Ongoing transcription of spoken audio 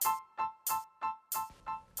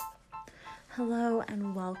Hello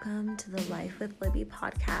and welcome to the Life with Libby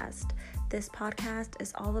podcast. This podcast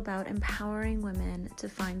is all about empowering women to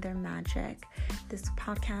find their magic. This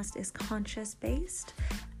podcast is conscious based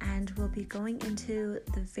and will be going into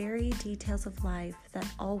the very details of life that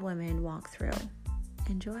all women walk through.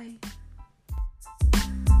 Enjoy.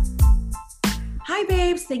 Hi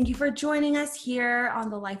babes, thank you for joining us here on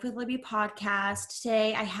the Life with Libby podcast.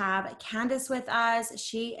 Today I have Candace with us.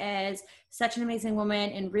 She is such an amazing woman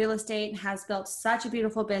in real estate and has built such a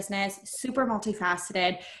beautiful business, super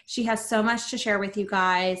multifaceted. She has so much to share with you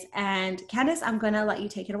guys. And Candace, I'm going to let you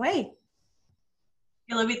take it away.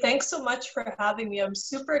 Hey, Libby, thanks so much for having me. I'm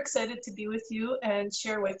super excited to be with you and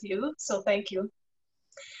share with you. So thank you.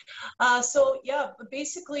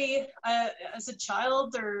 Basically, as a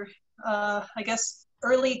child or I guess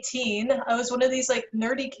early teen, I was one of these like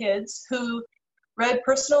nerdy kids who read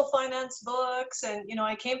personal finance books. And,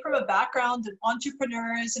 I came from a background of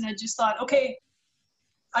entrepreneurs and I just thought, okay,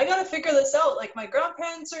 I got to figure this out. Like my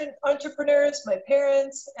grandparents are entrepreneurs, my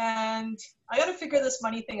parents, and I got to figure this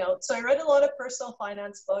money thing out. So I read a lot of personal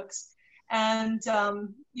finance books. And,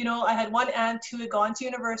 I had one aunt who had gone to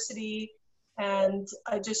university. And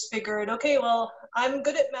I just figured, okay, well, I'm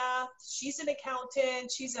good at math. She's an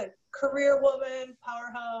accountant. She's a career woman,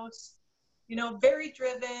 powerhouse, very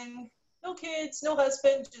driven, no kids, no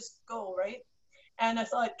husband, just go, right? And I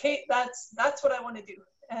thought, Kate, that's what I want to do.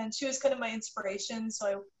 And she was kind of my inspiration.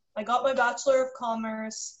 So I got my Bachelor of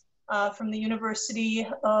Commerce from the University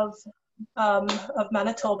of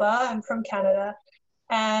Manitoba. I'm from Canada.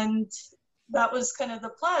 And that was kind of the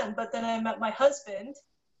plan. But then I met my husband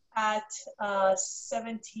at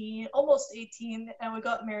 17, almost 18, and we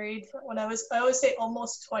got married when I always say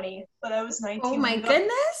almost 20, but I was 19. Oh my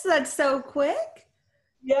goodness, that's so quick.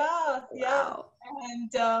 Yeah.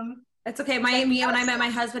 And it's okay. When I met my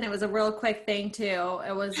husband, it was a real quick thing too.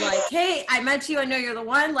 It was like, hey, I met you, I know you're the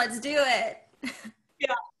one, let's do it.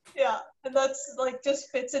 Yeah. And that's like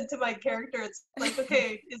just fits into my character. It's like,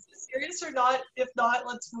 okay, is it serious or not? If not,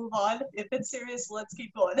 let's move on. If it's serious, let's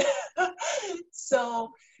keep going.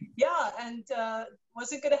 So yeah, and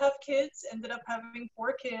wasn't gonna have kids, ended up having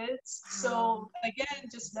 4 kids. So again,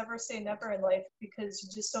 just never say never in life, because you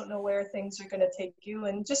just don't know where things are gonna take you,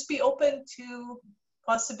 and just be open to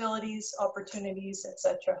possibilities, opportunities,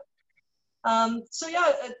 etc.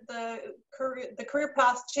 The career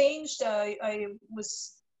path changed. I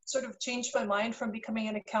was sort of changed my mind from becoming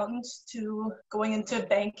an accountant to going into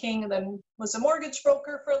banking, and then was a mortgage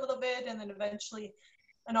broker for a little bit, and then eventually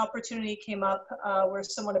an opportunity came up where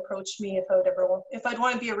someone approached me if I'd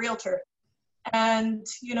want to be a realtor. And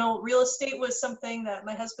real estate was something that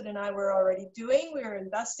my husband and I were already doing. We were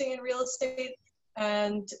investing in real estate,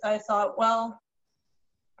 and I thought, well,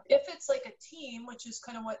 if it's like a team, which is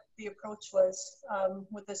kind of what the approach was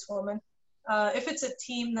with this woman, if it's a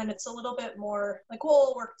team, then it's a little bit more like we'll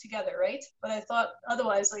all work together, right? But I thought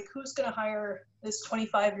otherwise, like, who's going to hire this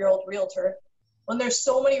 25-year-old realtor when there's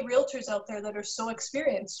so many realtors out there that are so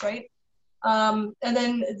experienced, right? And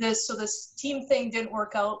then this team thing didn't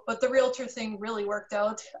work out, but the realtor thing really worked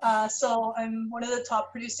out. So I'm one of the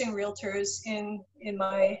top producing realtors in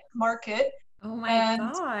my market. Oh my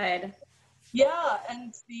God. Yeah,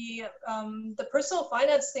 and the personal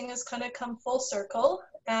finance thing has kind of come full circle.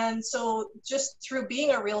 And so just through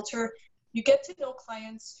being a realtor, you get to know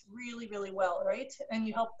clients really, really well, right? And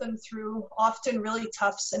you help them through often really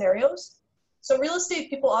tough scenarios. So real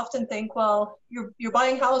estate people often think, well, you're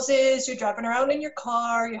buying houses, you're driving around in your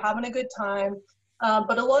car, you're having a good time.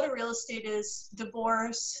 But a lot of real estate is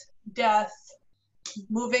divorce, death,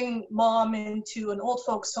 moving mom into an old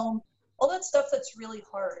folks home, all that stuff that's really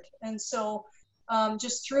hard. And so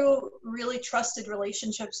just through really trusted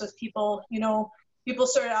relationships with people, people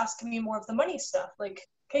started asking me more of the money stuff, like,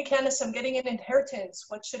 okay, Candace, I'm getting an inheritance.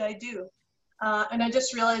 What should I do? And I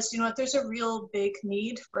just realized, there's a real big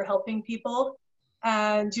need for helping people.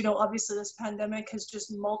 And, obviously this pandemic has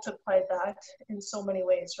just multiplied that in so many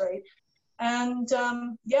ways, right? And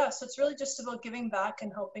so it's really just about giving back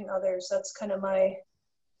and helping others. That's kind of my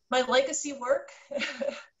legacy work.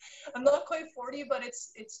 I'm not quite 40, but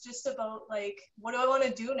it's just about like, what do I want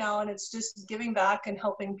to do now? And it's just giving back and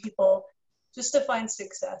helping people just to find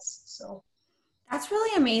success. So that's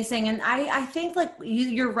really amazing. And I think like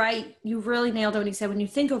you're right. You really nailed it when you said, when you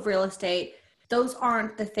think of real estate, those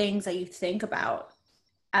aren't the things that you think about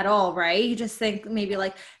at all, right? You just think maybe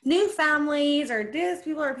like new families or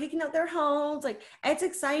people are picking up their homes. Like it's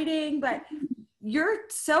exciting, but you're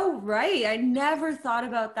so right. I never thought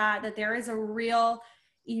about that there is a real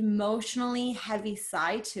emotionally heavy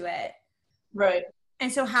side to it. Right.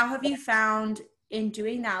 And so how have you found in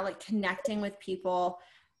doing that, like connecting with people,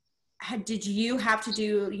 did you have to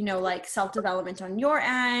do, you know, like self-development on your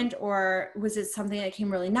end, or was it something that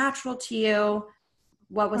came really natural to you?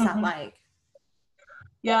 What was that Mm-hmm. like?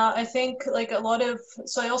 Yeah, I think like a lot of,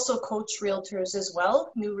 so I also coach realtors as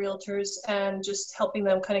well, new realtors, and just helping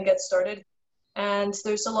them kind of get started. And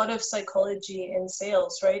there's a lot of psychology in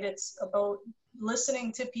sales, right? It's about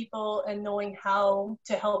listening to people and knowing how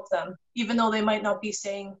to help them, even though they might not be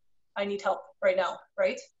saying, I need help right now,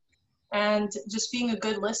 right? And just being a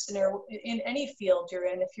good listener in any field you're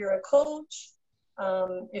in. If you're a coach,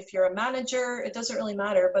 if you're a manager, it doesn't really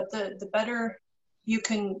matter. But the better you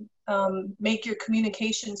can make your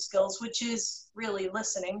communication skills, which is really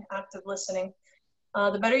listening, active listening,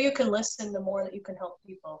 the better you can listen, the more that you can help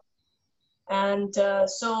people. And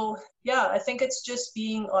so, yeah, I think it's just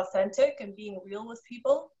being authentic and being real with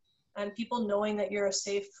people, and people knowing that you're a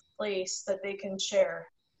safe place that they can share,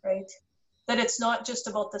 right? That it's not just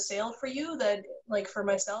about the sale for you, that like for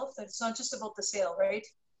myself, that it's not just about the sale, right?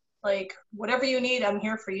 Like whatever you need, I'm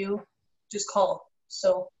here for you. Just call.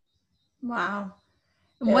 So, Wow.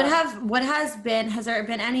 yeah. Has there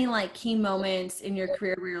been any like key moments in your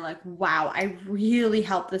career where you're like, wow, I really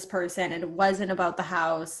helped this person and it wasn't about the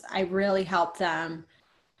house. I really helped them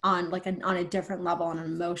on like on a different level, on an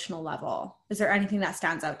emotional level. Is there anything that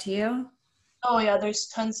stands out to you? Oh yeah, there's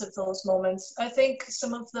tons of those moments. I think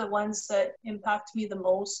some of the ones that impact me the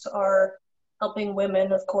most are helping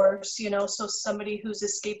women, of course, you know, so somebody who's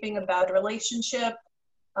escaping a bad relationship,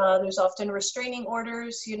 there's often restraining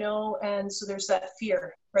orders, you know, and so there's that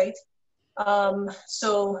fear, right?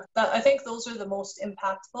 So that, I think those are the most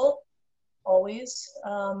impactful always.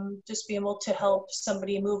 Just be able to help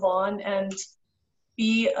somebody move on and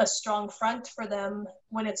be a strong front for them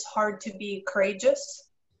when it's hard to be courageous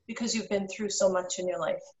because you've been through so much in your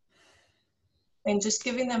life, and just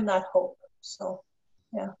giving them that hope. So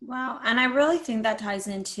yeah. Wow. And I really think that ties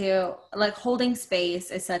into like holding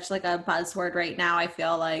space is such like a buzzword right now, I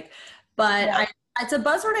feel like. But Yeah. it's a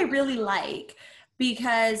buzzword I really like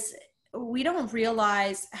because we don't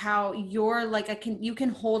realize how you're like you can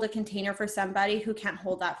hold a container for somebody who can't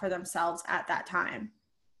hold that for themselves at that time.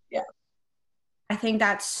 Yeah. I think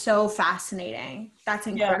that's so fascinating. That's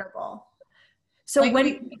Yeah. incredible. So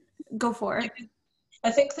Like go for it.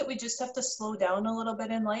 I think that we just have to slow down a little bit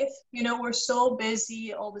in life. You know, we're so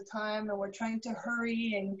busy all the time and we're trying to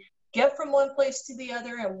hurry and get from one place to the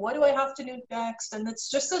other. And what do I have to do next? And it's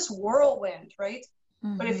just this whirlwind, right?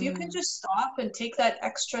 But if you can Mm-hmm. just stop and take that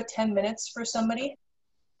extra 10 minutes for somebody,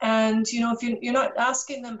 and, you know, if you're not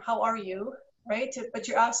asking them, how are you? Right? But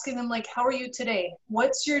you're asking them, like, how are you today?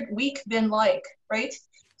 What's your week been like? Right?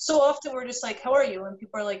 So often we're just like, how are you? And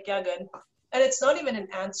people are like, yeah, good. And it's not even an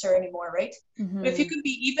answer anymore, right? But if you Mm-hmm. can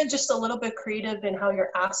be even just a little bit creative in how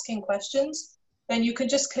you're asking questions, then you can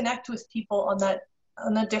just connect with people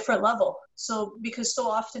on a different level. So because so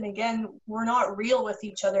often again, we're not real with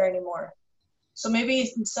each other anymore. So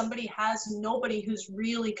maybe somebody has nobody who's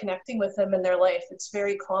really connecting with them in their life. It's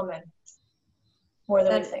very common, more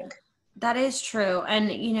than we That think. that is true.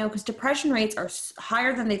 And, you know, because depression rates are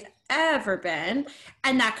higher than they've ever been.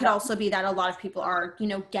 And that could Yeah. also be that a lot of people are, you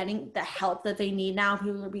know, getting the help that they need now.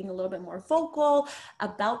 People are being a little bit more vocal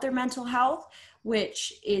about their mental health,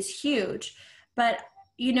 which is huge. But,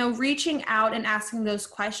 you know, reaching out and asking those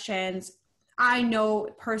questions, I know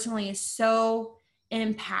personally is so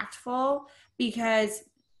impactful because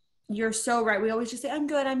you're so right. We always just say, I'm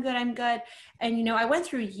good, I'm good, I'm good. And, you know, I went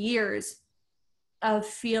through years of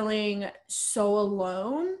feeling so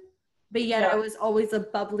alone, but yet I Yeah. was always a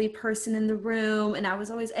bubbly person in the room, and I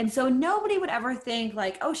was always, and so nobody would ever think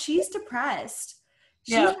like, oh, she's depressed,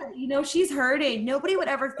 Yeah. you know, she's hurting. Nobody would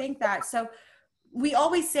ever think that. So we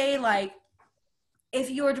always say like,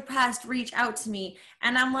 if you're depressed, reach out to me.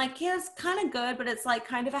 And I'm like, yeah, it's kind of good, but it's like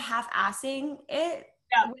kind of a half-assing it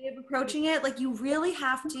Yeah. way of approaching it. Like you really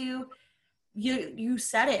have to, you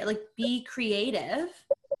said it, like be creative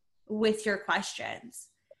with your questions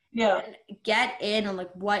Yeah. and get in on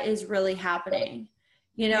like what is really happening.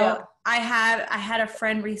 You know, Yeah. I had a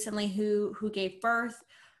friend recently who gave birth,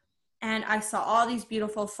 and I saw all these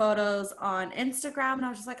beautiful photos on Instagram, and I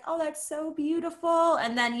was just like, oh, that's so beautiful.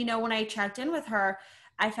 And then, you know, when I checked in with her,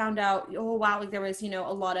 I found out, oh wow, like there was, you know,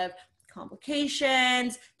 a lot of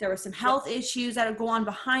complications, there were some health issues that would go on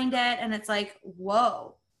behind it, and it's like,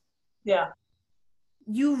 whoa, Yeah.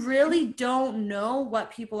 you really don't know what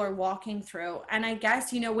people are walking through. And I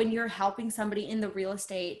guess, you know, when you're helping somebody in the real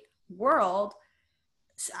estate world,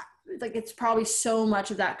 like it's probably so much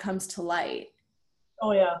of that comes to light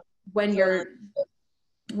Oh yeah. when Totally.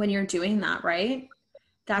 you're doing that, right?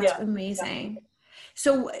 That's Yeah. amazing.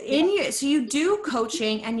 So Yeah. so you do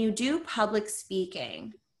coaching and you do public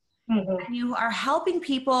speaking. Mm-hmm. And you are helping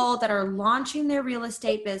people that are launching their real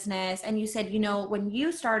estate business. And you said, you know, when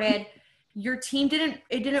you started, your team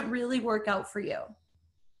didn't really work out for you.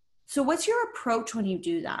 So what's your approach when you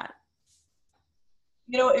do that?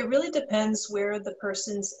 You know, it really depends where the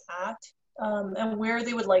person's at, and where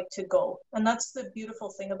they would like to go. And that's the beautiful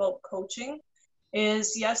thing about coaching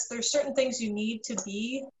is, yes, there's certain things you need to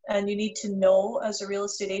be and you need to know as a real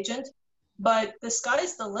estate agent, but the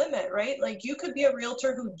sky's the limit, right? Like you could be a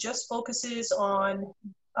realtor who just focuses on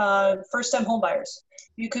first-time home buyers.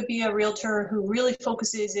 You could be a realtor who really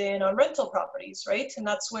focuses in on rental properties, right? And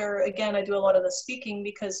that's where, again, I do a lot of the speaking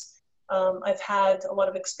because I've had a lot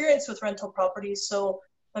of experience with rental properties. So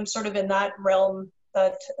I'm sort of in that realm,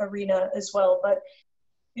 that arena as well. But,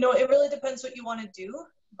 you know, it really depends what you want to do.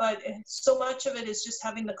 But so much of it is just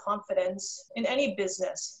having the confidence in any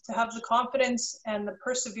business, to have the confidence and the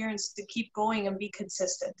perseverance to keep going and be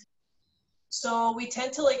consistent. So we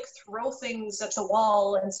tend to like throw things at the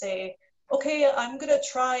wall and say, okay, I'm going to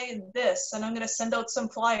try this and I'm going to send out some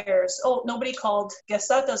flyers. Oh, nobody called. Guess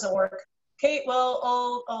that doesn't work. Okay,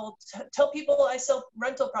 well, I'll tell people I sell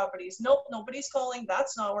rental properties. Nope, nobody's calling.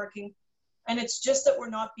 That's not working. And it's just that we're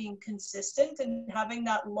not being consistent and having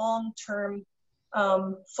that long-term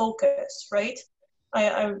focus, right?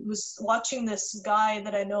 I was watching this guy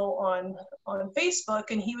that I know on Facebook,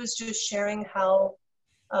 and he was just sharing how,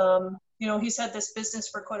 you know, he's had this business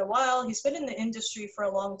for quite a while. He's been in the industry for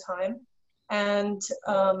a long time, and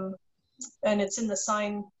it's in the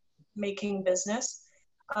sign making business.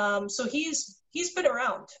 So he's been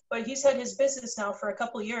around, but he's had his business now for a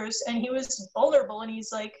couple of years, and he was vulnerable, and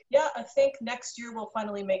he's like, yeah, I think next year we'll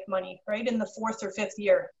finally make money, right? In the 4th or 5th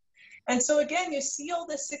year. And so again, you see all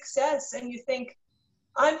this success and you think,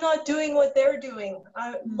 I'm not doing what they're doing.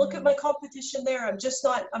 Look at my competition there.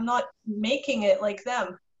 I'm not making it like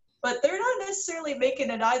them. But they're not necessarily making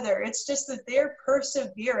it either. It's just that they're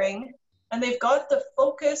persevering and they've got the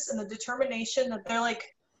focus and the determination that they're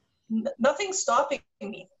like, nothing's stopping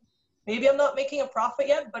me. Maybe I'm not making a profit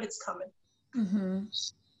yet, but it's coming. Mm-hmm.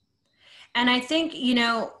 And I think, you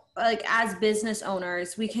know, like as business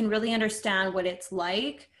owners, we can really understand what it's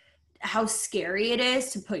like, how scary it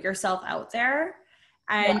is to put yourself out there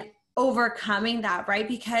and overcoming that, right?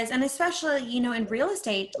 Because, and especially, you know, in real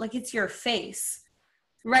estate, like it's your face,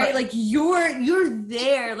 right? Like you're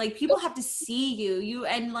there, like people have to see you,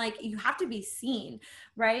 and like you have to be seen,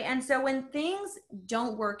 right? And so when things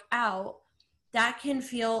don't work out, that can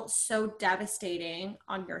feel so devastating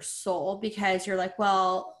on your soul because you're like,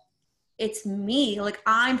 well, it's me, like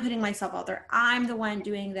I'm putting myself out there, I'm the one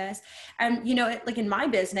doing this. And you know, like in my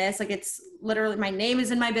business, like it's literally my name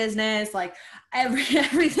is in my business, like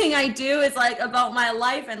everything I do is like about my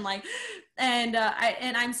life, and like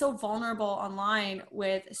I'm so vulnerable online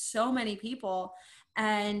with so many people.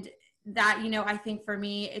 And that, you know, I think for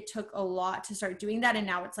me it took a lot to start doing that, and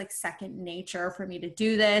now it's like second nature for me to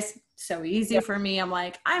do this. So easy for me. I'm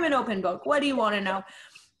like, I'm an open book, what do you want to know?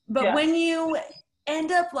 But when you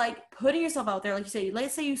end up like putting yourself out there, like you say,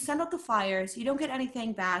 let's say you send out the flyers, you don't get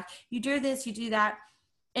anything back, you do this, you do that,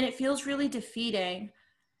 and it feels really defeating.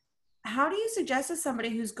 How do you suggest to somebody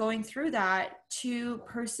who's going through that to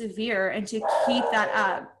persevere and to keep that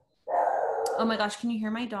up? Oh my gosh, can you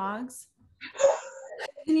hear my dogs?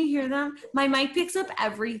 Can you hear them? My mic picks up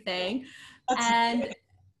everything. And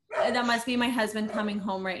that must be my husband coming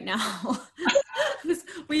home right now.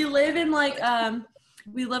 We live in like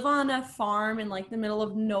we live on a farm in like the middle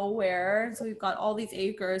of nowhere, so we've got all these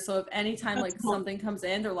acres. So if anytime like something comes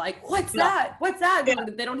in, they're like, what's that,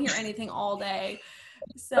 they don't hear anything all day.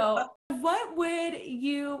 So what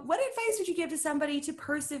advice would you give to somebody to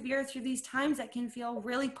persevere through these times that can feel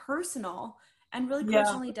really personal and really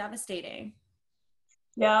personally devastating?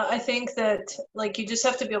 I think that like you just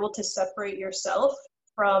have to be able to separate yourself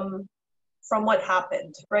from what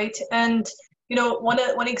happened, right? And you know, one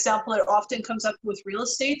example that often comes up with real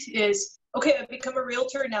estate is, okay, I've become a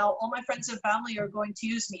realtor now. All my friends and family are going to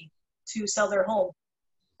use me to sell their home.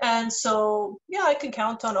 And so, I can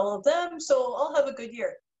count on all of them. So I'll have a good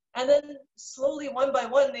year. And then slowly, one by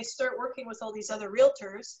one, they start working with all these other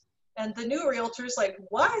realtors. And the new realtors like,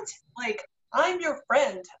 what? Like, I'm your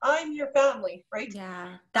friend. I'm your family, right?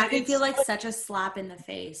 Yeah. That can feel like such a slap in the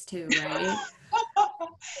face too, right?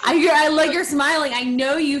 I like you're smiling. I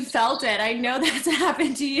know you felt it. I know that's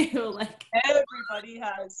happened to you. Like everybody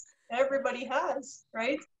has,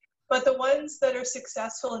 right? But the ones that are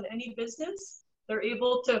successful in any business, they're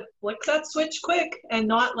able to flick that switch quick and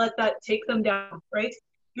not let that take them down, right?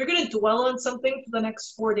 You're going to dwell on something for the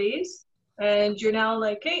next 4 days and you're now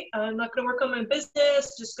like, hey, I'm not going to work on my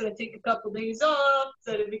business, just going to take a couple days off,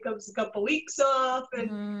 then it becomes a couple weeks off,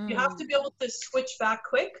 and you have to be able to switch back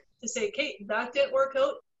quick to say, okay, that didn't work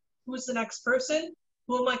out, who's the next person,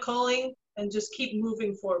 who am I calling, and just keep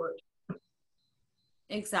moving forward.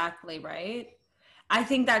 Exactly, right? I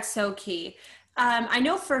think that's so key. I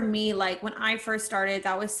know for me, like when I first started,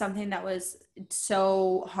 that was something that was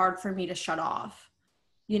so hard for me to shut off,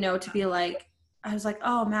 to be like, I was like,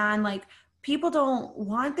 oh man, like people don't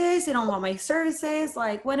want this. They don't want my services.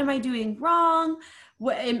 Like, what am I doing wrong?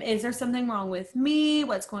 Is there something wrong with me?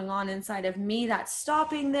 What's going on inside of me that's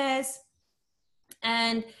stopping this?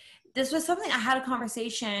 And this was something I had a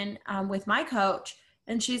conversation with my coach,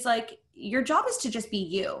 and she's like, your job is to just be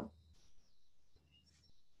you.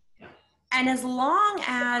 And as long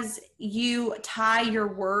as you tie your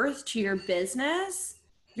worth to your business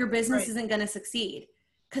right. isn't going to succeed,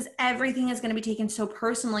 because everything is going to be taken so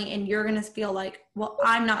personally, and you're going to feel like, well,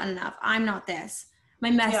 I'm not enough. I'm not this. My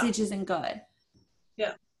message isn't good.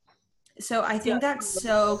 Yeah. So I think that's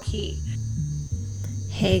so key.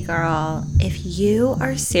 Hey girl, if you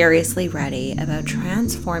are seriously ready about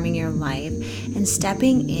transforming your life and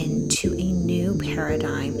stepping into a new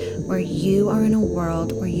paradigm where you are in a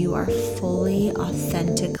world where you are fully,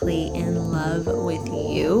 authentically in love with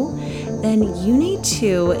you, then you need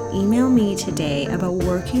to email me today about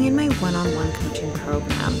working in my one-on-one coaching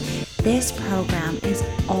program. This program is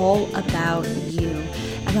all about you,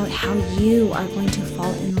 about how you are going to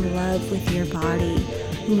fall in love with your body.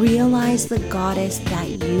 Realize the goddess that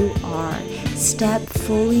you are. Step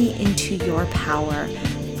fully into your power,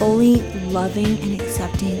 fully loving and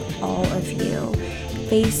accepting all of you.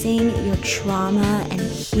 Facing your trauma and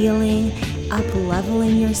healing,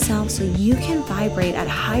 up-leveling yourself so you can vibrate at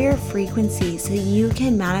higher frequencies, so you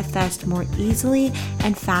can manifest more easily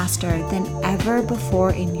and faster than ever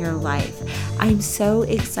before in your life. I'm so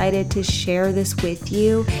excited to share this with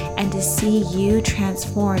you and to see you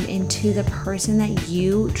transform into the person that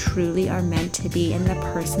you truly are meant to be and the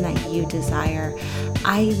person that you desire.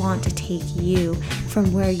 I want to take you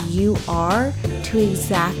from where you are to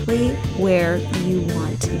exactly where you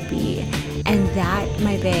want to be. And that,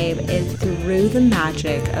 my babe, is through the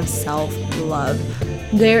magic of self-love.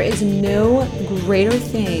 There is no greater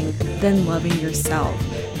thing than loving yourself.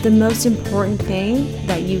 The most important thing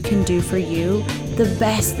that you can do for you, the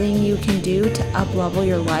best thing you can do to up-level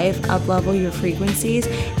your life, up-level your frequencies,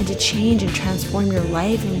 and to change and transform your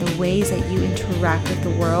life and the ways that you interact with the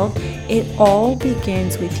world, it all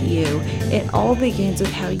begins with you. It all begins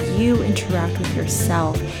with how you interact with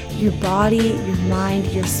yourself, your body, your mind,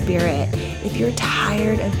 your spirit. If you're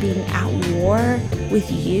tired of being at war with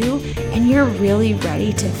you and you're really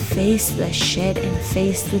ready to face the shit and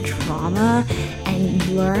face the trauma and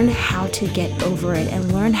learn how to get over it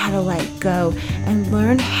and learn how to let go and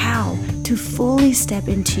learn how to fully step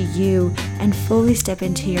into you and fully step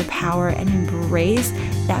into your power and embrace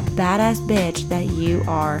that badass bitch that you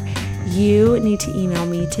are, you need to email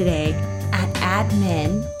me today at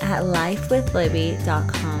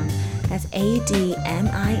admin@lifewithlibby.com. That's ADMIN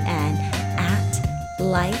at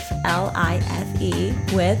life, L-I-F-E,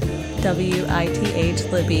 with W-I-T-H,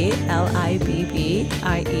 Libby,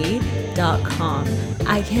 L-I-B-B-I-E.com.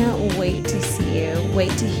 I can't wait to see you,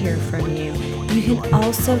 wait to hear from you. You can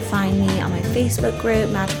also find me on my Facebook group,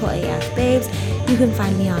 Magical AF Babes. You can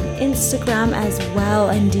find me on Instagram as well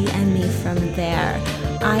and DM me from there.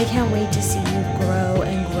 I can't wait to see you grow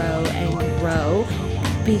and grow and grow,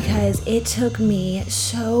 because it took me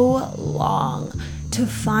so long to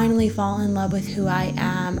finally fall in love with who I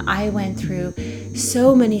am. I went through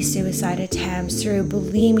so many suicide attempts, through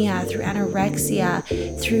bulimia, through anorexia,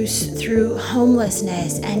 through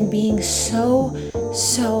homelessness, and being so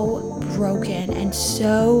broken and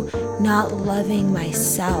so not loving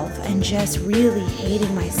myself and just really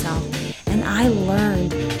hating myself. And I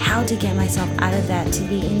learned how to get myself out of that, to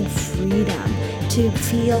be in freedom, to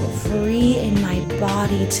feel free in my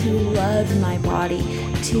body, to love my body,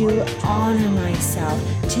 to honor myself,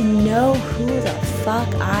 to know who the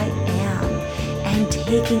fuck I am, and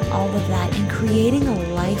taking all of that and creating a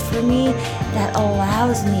life for me that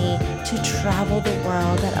allows me to travel the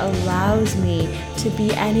world, that allows me to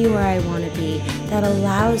be anywhere I want to be, that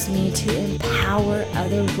allows me to empower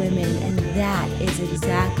other women. And that is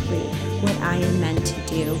exactly what I am meant to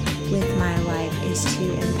do with my life, is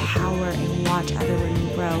to empower and watch other women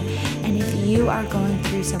grow. And if you are going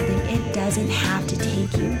through something, it doesn't have to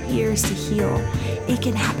take you years to heal. It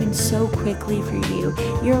can happen so quickly for you.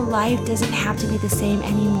 Your life doesn't have to be the same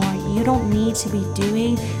anymore. You don't need to be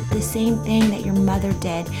doing the same thing that your mother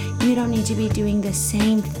did. You You don't need to be doing the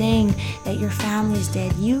same thing that your families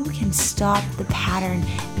did. You can stop the pattern.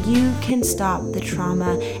 You can stop the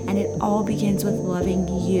trauma. And it all begins with loving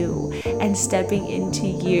you and stepping into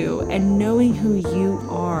you and knowing who you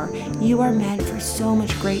are. You are meant for so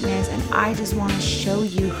much greatness. And I just want to show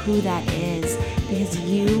you who that is, because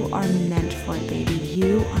you are meant for it, baby.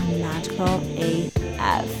 You are magical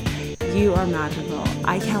AF. You are magical.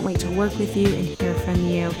 I can't wait to work with you and hear from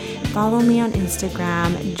you. Follow me on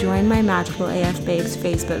Instagram, join my Magical AF Babes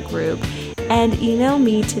Facebook group, and email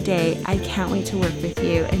me today. I can't wait to work with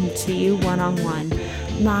you and see you one-on-one.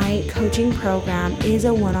 My coaching program is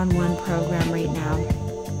a one-on-one program right now,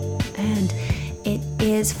 and it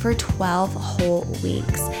is for 12 whole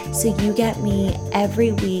weeks. So you get me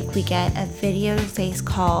every week. We get a video time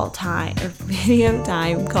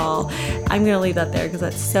call. I'm going to leave that there because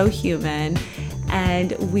that's so human.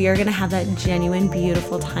 And we are going to have that genuine,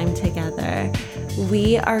 beautiful time together.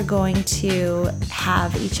 We are going to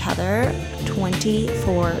have each other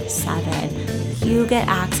 24/7. You get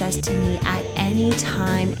access to me at any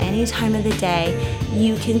time of the day.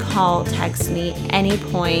 You can call, text me any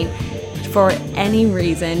point for any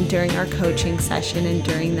reason during our coaching session and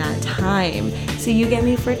during that time. So you get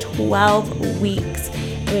me for 12 weeks,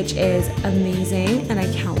 which is amazing. And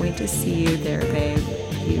I can't wait to see you there, babe.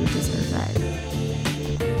 You deserve it.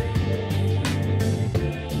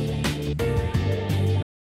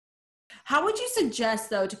 How would you suggest,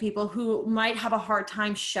 though, to people who might have a hard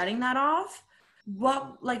time shutting that off?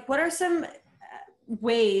 What are some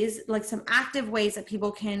ways, like some active ways that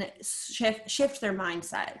people can shift their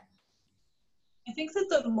mindset? I think that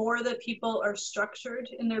the more that people are structured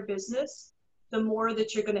in their business, the more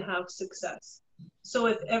that you're going to have success. So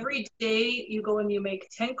if every day you go and you make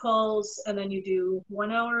 10 calls, and then you do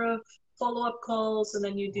 1 hour of follow-up calls, and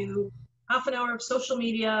then you do half an hour of social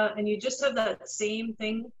media, and you just have that same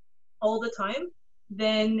thing all the time,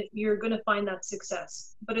 then you're going to find that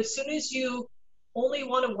success. But as soon as you only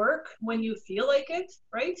want to work when you feel like it,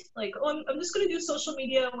 right? Like, oh, I'm just going to do social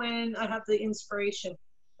media when I have the inspiration.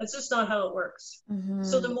 That's just not how it works. Mm-hmm.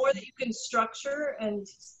 So the more that you can structure and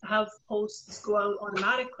have posts go out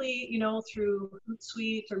automatically, through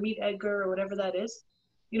Hootsuite or Meet Edgar or whatever that is,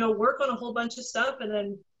 work on a whole bunch of stuff and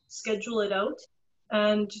then schedule it out,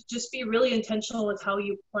 and just be really intentional with how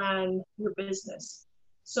you plan your business.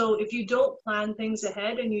 So if you don't plan things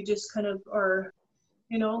ahead and you just kind of are,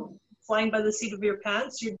 flying by the seat of your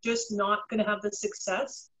pants, you're just not going to have the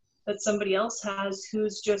success that somebody else has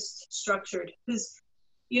who's just structured. Because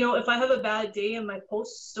if I have a bad day and my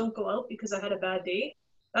posts don't go out because I had a bad day,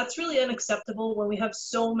 that's really unacceptable when we have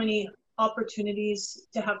so many opportunities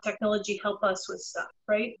to have technology help us with stuff,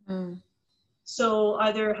 right? Mm. So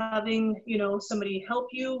either having, somebody help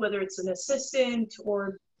you, whether it's an assistant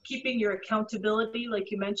or keeping your accountability, like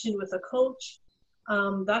you mentioned, with a coach,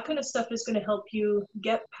 that kind of stuff is going to help you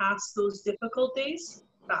get past those difficult days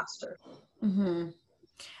faster. Mm-hmm.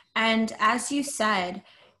 And as you said,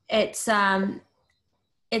 it's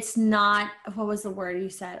not, what was the word you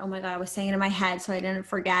said? Oh my God, I was saying it in my head so I didn't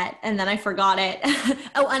forget. And then I forgot it.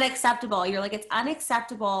 Oh, unacceptable. You're like, it's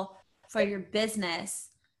unacceptable for your business.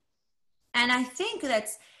 And I think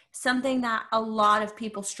that's something that a lot of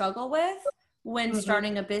people struggle with when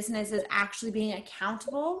starting a business, is actually being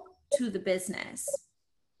accountable to the business.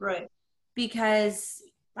 Right. Because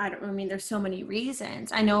there's so many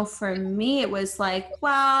reasons. I know for me, it was like,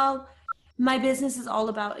 well, my business is all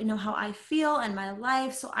about, how I feel and my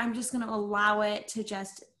life. So I'm just going to allow it to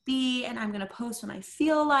just be, and I'm going to post when I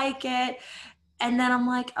feel like it. And then I'm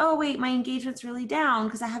like, oh wait, my engagement's really down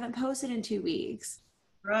because I haven't posted in 2 weeks.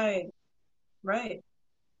 Right. Right.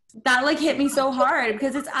 That hit me so hard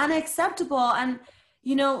because it's unacceptable. And,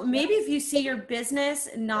 maybe if you see your business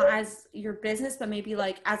not as your business, but maybe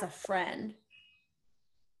as a friend,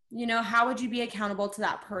 how would you be accountable to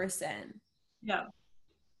that person? Yeah.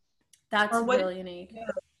 That's really unique.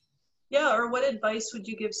 Yeah. Or what advice would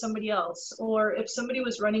you give somebody else? Or if somebody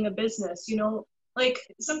was running a business,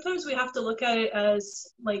 sometimes we have to look at it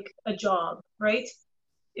as a job, right?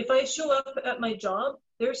 If I show up at my job,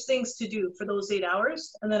 there's things to do for those 8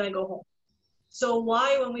 hours, and then I go home. So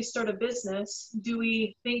why, when we start a business, do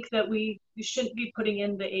we think that we shouldn't be putting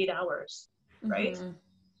in the 8 hours, right? Mm-hmm.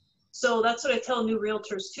 So that's what I tell new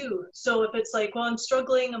realtors too. So if it's like, well, I'm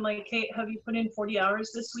struggling, I'm like, hey, have you put in 40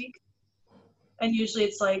 hours this week? And usually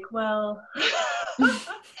it's like, well,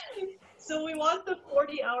 so we want the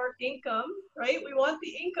 40-hour income, right? We want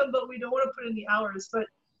the income, but we don't want to put in the hours. But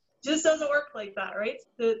just doesn't work like that, right?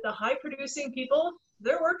 The high producing people,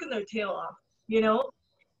 they're working their tail off,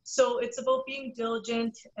 So it's about being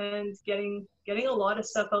diligent and getting a lot of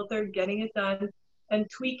stuff out there, getting it done, and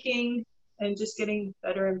tweaking and just getting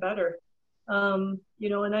better and better. You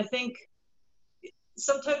know, and I think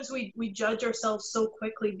sometimes we judge ourselves so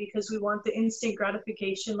quickly because we want the instant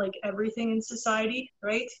gratification, like everything in society,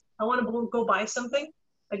 right? I want to go buy something.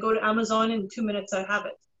 I go to Amazon, in 2 minutes I have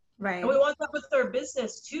it. Right. And we want that with our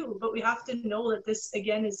business too, but we have to know that this,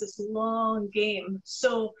 again, is this long game.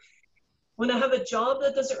 So when I have a job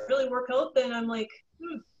that doesn't really work out, then I'm like,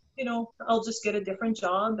 you know, I'll just get a different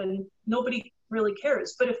job and nobody really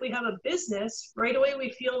cares. But if we have a business, right away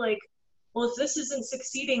we feel like, well, if this isn't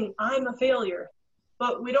succeeding, I'm a failure.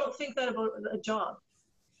 But we don't think that about a job.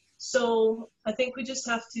 So I think we just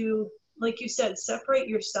have to, like you said, separate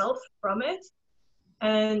yourself from it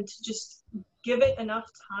and just give it enough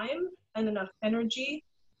time and enough energy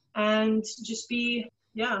and just be,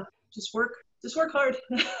 just work hard.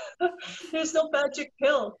 There's no magic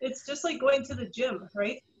pill. It's just like going to the gym,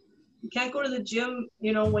 right? You can't go to the gym,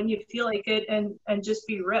 you know, when you feel like it and just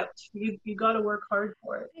be ripped. You got to work hard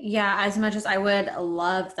for it. Yeah, as much as I would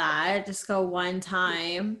love that, just go one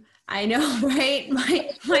time. I know, right?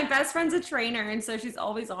 My best friend's a trainer, and so she's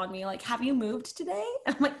always on me like, have you moved today?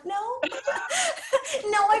 I'm like, no.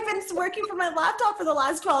 No, I've been working from my laptop for the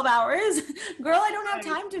last 12 hours. Girl, I don't have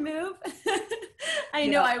time to move. I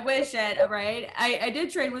know, I wish it, right? I did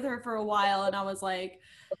train with her for a while, and I was like,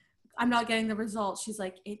 I'm not getting the results. She's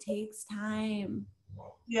like, it takes time.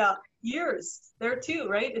 Yeah, years there too,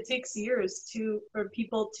 right? It takes years for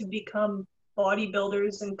people to become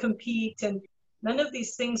bodybuilders and compete, and none of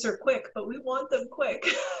these things are quick, but we want them quick.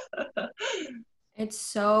 It's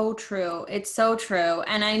so true. It's so true.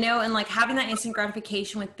 And I know, and like having that instant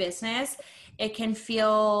gratification with business, it can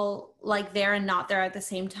feel like there and not there at the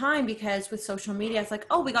same time, because with social media, it's like,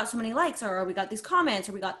 oh, we got so many likes, or we got these comments,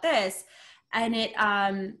 or we got this. And it,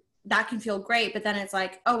 that can feel great. But then it's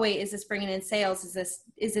like, oh, wait, is this bringing in sales? Is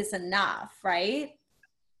this enough? Right?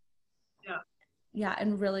 Yeah. Yeah.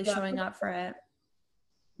 And really showing up for it.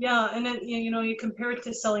 Yeah, and then you know, you compare it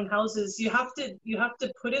to selling houses. You have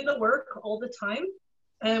to put in the work all the time,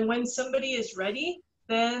 and when somebody is ready,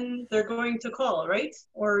 then they're going to call, right?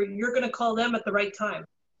 Or you're going to call them at the right time.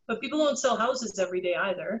 But people don't sell houses every day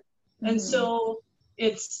either, and so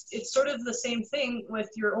it's sort of the same thing with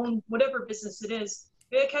your own whatever business it is.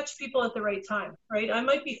 You gotta catch people at the right time, right? I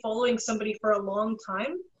might be following somebody for a long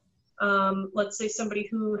time. Let's say somebody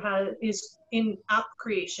who is in app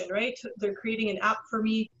creation, right? They're creating an app for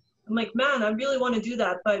me. I'm like, man, I really want to do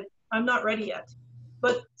that, but I'm not ready yet.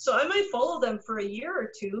 But so I might follow them for a year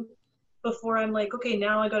or two before I'm like, okay,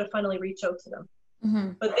 now I got to finally reach out to them.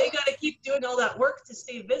 But they got to keep doing all that work to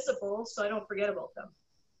stay visible so I don't forget about them.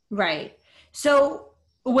 Right. So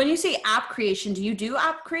when you say app creation, do you do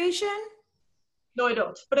app creation? No, I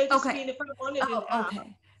don't. But I just mean if I wanted an app.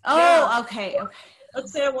 Okay. Oh, okay.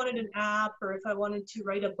 Let's say I wanted an app, or if I wanted to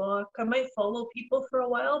write a book, I might follow people for a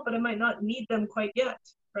while, but I might not need them quite yet,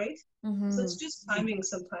 right? So it's just timing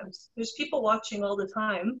sometimes. There's people watching all the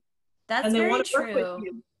time. That's and they very want to true. work with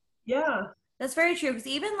you. Yeah. That's very true. Because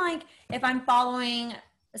even like if I'm following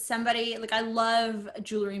somebody, like I love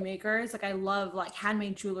jewelry makers, like I love like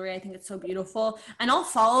handmade jewelry. I think it's so beautiful. And I'll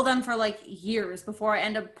follow them for like years before I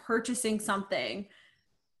end up purchasing something.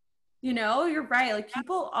 You know, you're right. Like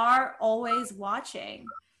people are always watching.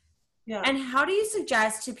 Yeah. And how do you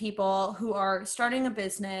suggest to people who are starting a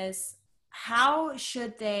business, how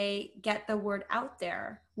should they get the word out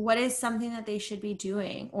there? What is something that they should be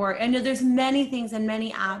doing? Or I know there's many things and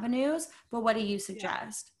many avenues, but what do you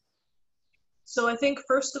suggest? So I think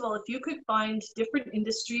first of all, if you could find different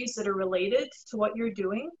industries that are related to what you're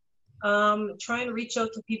doing, try and reach out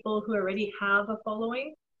to people who already have a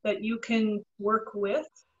following that you can work with.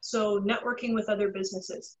 So networking with other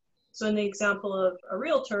businesses. So in the example of a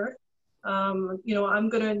realtor, you know, I'm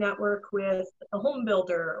going to network with a home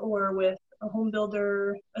builder or with a home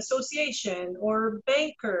builder association or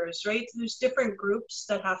bankers, right? There's different groups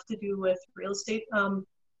that have to do with real estate.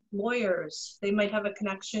 Lawyers, they might have a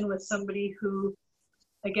connection with somebody who,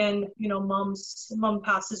 again, you know, mom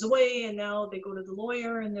passes away and now they go to the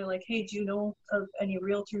lawyer and they're like, hey, do you know of any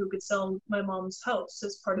realtor who could sell my mom's house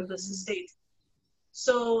as part of this estate?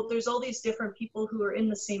 So there's all these different people who are in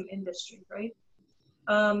the same industry, right?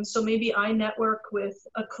 So maybe I network with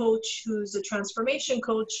a coach who's a transformation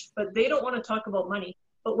coach, but they don't want to talk about money.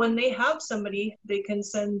 But when they have somebody, they can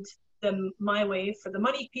send them my way for the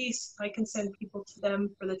money piece. I can send people to them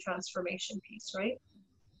for the transformation piece, right?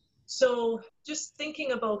 So just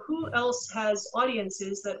thinking about who else has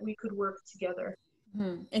audiences that we could work together.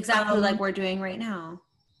 Exactly like we're doing right now.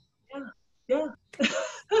 Yeah.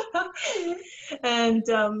 And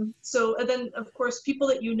and then of course people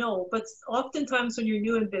that you know, but oftentimes when you're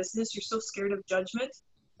new in business, you're so scared of judgment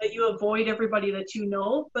that you avoid everybody that you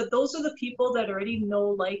know. But those are the people that already know,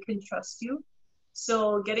 like, and trust you.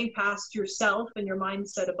 So getting past yourself and your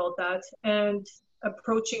mindset about that and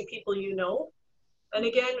approaching people you know. And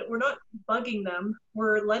again, we're not bugging them.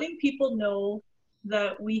 We're letting people know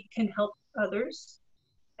that we can help others.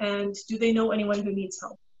 And do they know anyone who needs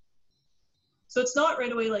help? So it's not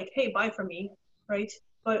right away like, hey, buy from me, right?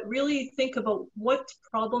 But really think about what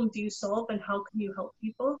problem do you solve and how can you help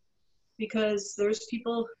people? Because there's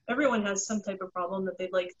people, everyone has some type of problem that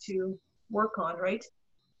they'd like to work on, right?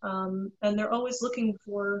 And they're always looking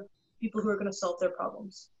for people who are going to solve their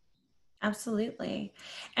problems. Absolutely.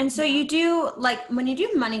 And so you do, like, when you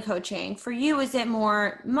do money coaching, for you, is it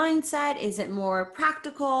more mindset? Is it more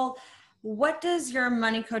practical? What does your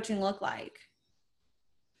money coaching look like?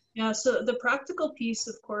 Yeah, so the practical piece,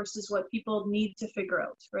 of course, is what people need to figure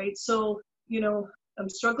out, right? So, I'm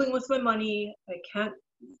struggling with my money. I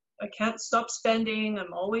can't stop spending.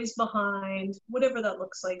 I'm always behind, whatever that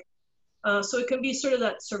looks like. So it can be sort of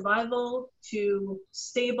that survival to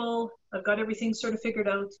stable. I've got everything sort of figured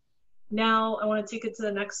out. Now I want to take it to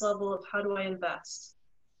the next level of how do I invest?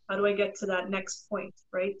 How do I get to that next point,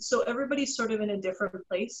 right? So everybody's sort of in a different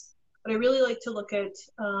place. But I really like to look at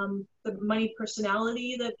the money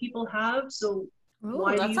personality that people have. So Ooh,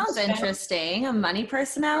 that sounds interesting. A money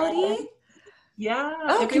personality? Yeah.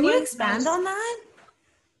 Oh, can you expand on that?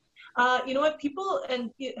 You know what, people,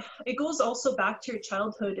 and it goes also back to your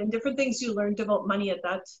childhood and different things you learned about money at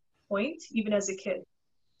that point, even as a kid.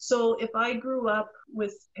 So if I grew up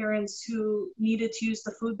with parents who needed to use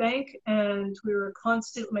the food bank and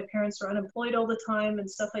my parents were unemployed all the time and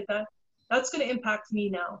stuff like that, that's going to impact me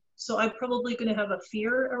now. So I'm probably going to have a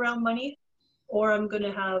fear around money, or I'm going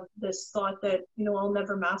to have this thought that, I'll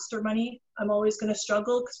never master money. I'm always going to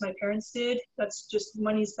struggle because my parents did. That's just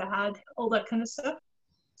money's bad, all that kind of stuff.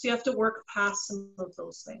 So you have to work past some of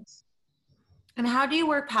those things. And how do you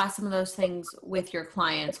work past some of those things with your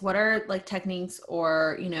clients? What are like techniques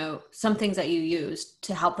or, some things that you use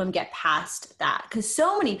to help them get past that? Because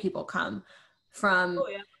so many people come from,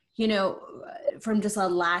 from just a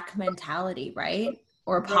lack mentality, right?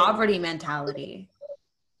 Or poverty mentality.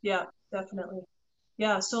 Yeah, definitely.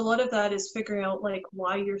 Yeah, so a lot of that is figuring out like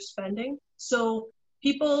why you're spending. So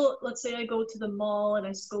people, let's say I go to the mall and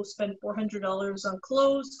I go spend $400 on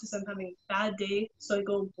clothes because I'm having a bad day. So I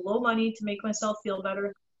go blow money to make myself feel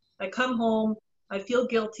better. I come home, I feel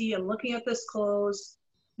guilty. I'm looking at this clothes.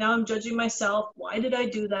 Now I'm judging myself. Why did I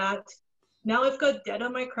do that? Now I've got debt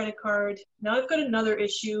on my credit card. Now I've got another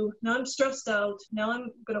issue. Now I'm stressed out. Now I'm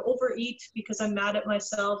going to overeat because I'm mad at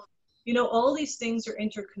myself. All these things are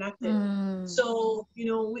interconnected. So,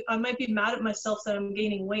 I might be mad at myself that I'm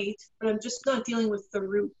gaining weight, but I'm just not dealing with the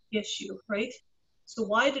root issue, right? So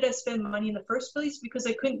why did I spend money in the first place? Because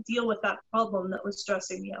I couldn't deal with that problem that was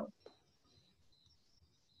stressing me out.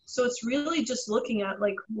 So it's really just looking at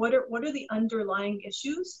like, what are the underlying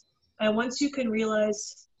issues? And once you can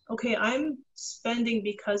realize, okay, I'm spending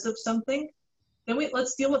because of something, then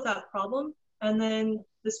let's deal with that problem. And then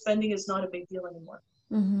the spending is not a big deal anymore.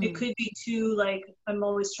 Mm-hmm. It could be too, like, I'm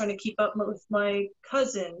always trying to keep up with my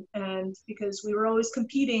cousin, and because we were always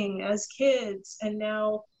competing as kids, and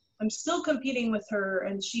now I'm still competing with her,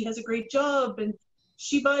 and she has a great job, and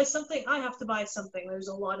she buys something, I have to buy something. There's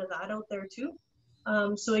a lot of that out there too.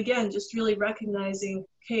 So again, just really recognizing,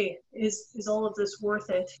 okay, is all of this worth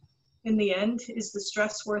it in the end? Is the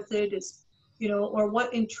stress worth it? Or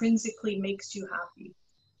what intrinsically makes you happy?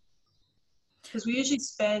 Because we usually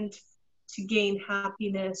spend to gain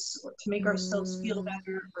happiness or to make ourselves feel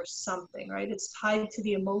better or something, right? It's tied to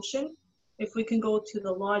the emotion. If we can go to the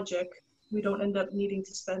logic, we don't end up needing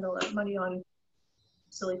to spend all that money on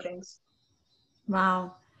silly things.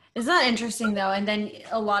 Wow. Isn't that interesting though? And then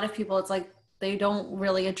a lot of people, it's like they don't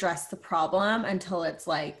really address the problem until it's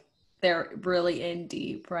like they're really in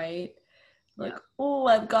deep, right? Like, oh,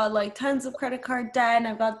 I've got like tons of credit card debt and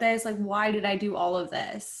I've got this. Like, why did I do all of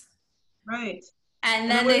this? Right.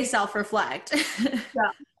 And then they self-reflect.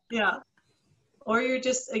 Yeah. Or you're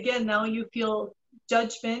just, again, now you feel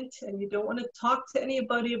judgment and you don't want to talk to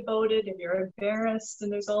anybody about it and you're embarrassed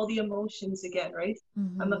and there's all the emotions again, right?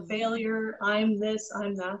 Mm-hmm. I'm a failure, I'm this,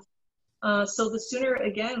 I'm that. So the sooner,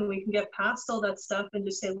 again, we can get past all that stuff and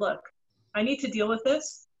just say, look, I need to deal with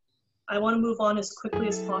this. I want to move on as quickly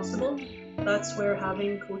as possible. That's where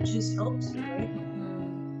having coaches helps you, right?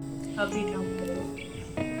 Mm-hmm. Have the accountability.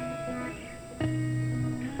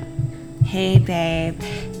 Hey, babe.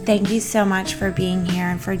 Thank you so much for being here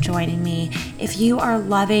and for joining me. If you are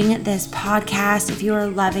loving this podcast, if you are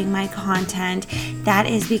loving my content, that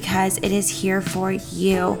is because it is here for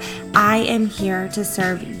you. I am here to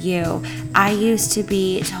serve you. I used to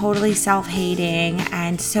be totally self-hating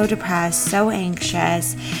and so depressed, so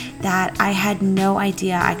anxious that I had no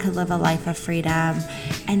idea I could live a life of freedom.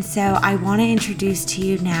 And so I want to introduce to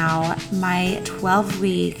you now my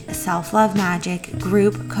 12-week Self-Love Magic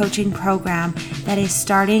group coaching program that is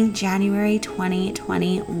starting January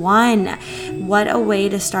 2021. What a way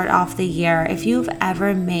to start off the year. If you've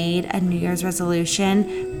ever made a New Year's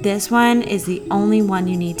resolution, this one is the only one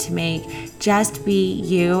you need to make. Just be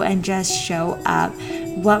you and just show up.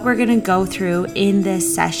 What we're going to go through in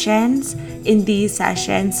these sessions,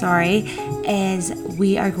 is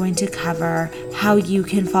we are going to cover how you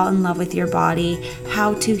can fall in love with your body,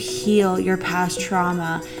 how to heal your past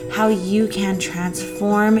trauma, how you can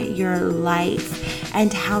transform your life,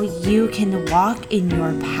 and how you can walk in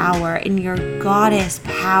your power, in your goddess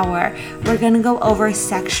power. We're going to go over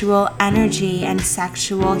sexual energy and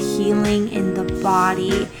sexual healing in the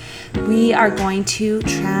body. We are going to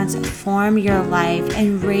transform your life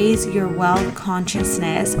and raise your wealth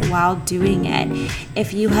consciousness while doing it.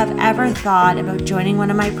 If you have ever thought about joining one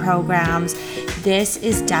of my programs, this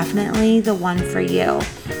is definitely the one for you.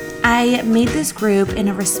 I made this group in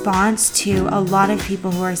a response to a lot of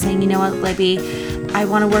people who are saying, you know what, Libby, I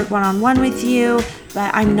want to work one-on-one with you,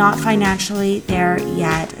 but I'm not financially there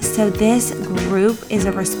yet. So this group is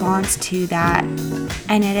a response to that.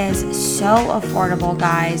 And it is so affordable,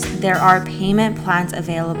 guys. There are payment plans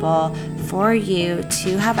available for you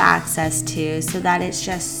to have access to so that it's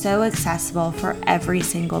just so accessible for every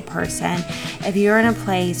single person. If you're in a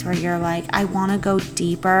place where you're like, I want to go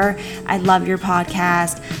deeper, I love your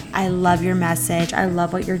podcast, I love your message, I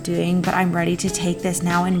love what you're doing, but I'm ready to take this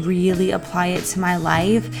now and really apply it to my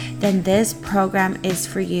life, then this program is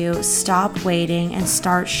for you. Stop waiting and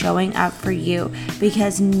start showing up for you,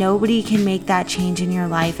 because nobody can make that change in your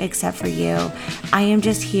life except for you. I am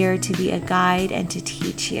just here to be a guide and to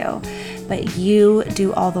teach you. But you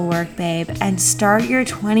do all the work, babe, and start your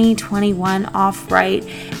 2021 off right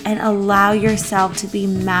and allow yourself to be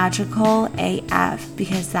magical AF,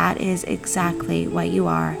 because that is exactly what you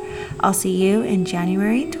are. I'll see you in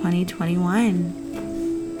January 2021.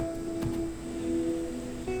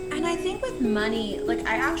 And I think with money, like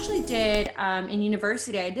I actually did in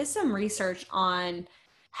university, I did some research on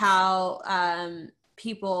how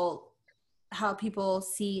people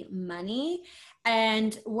see money.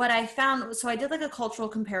 And what I found, so I did like a cultural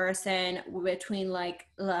comparison between like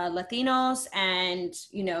Latinos and,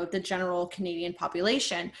 you know, the general Canadian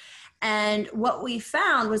population. And what we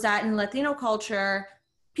found was that in Latino culture,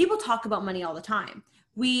 people talk about money all the time.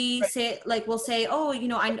 We say, like, we'll say, oh, you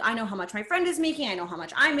know, I know how much my friend is making. I know how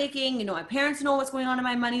much I'm making. You know, my parents know what's going on in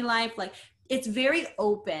my money life. Like, it's very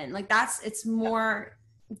open. Like, it's more,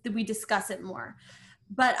 we discuss it more.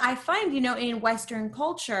 But I find, you know, in Western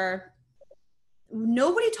culture,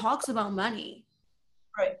 nobody talks about money.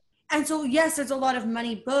 Right. And so, yes, there's a lot of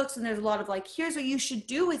money books and there's a lot of like, here's what you should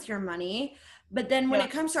do with your money. But then when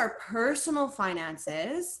it comes to our personal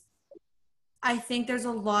finances, I think there's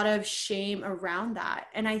a lot of shame around that.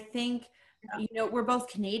 And I think, you know, we're both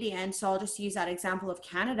Canadian, so I'll just use that example of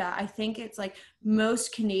Canada. I think it's like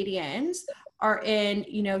most Canadians are in,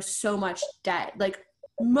 you know, so much debt. Like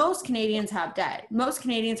most Canadians have debt. Most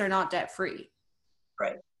Canadians are not debt free.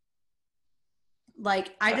 Right.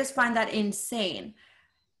 Like I just find that insane.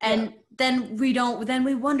 And then we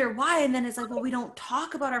wonder why. And then it's like, well, we don't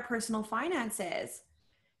talk about our personal finances.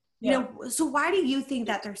 You know, so why do you think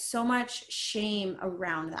that there's so much shame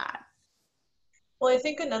around that? Well, I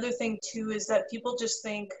think another thing too is that people just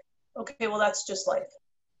think, okay, well, that's just life.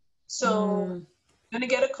 So I'm going to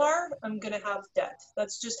get a car, I'm going to have debt.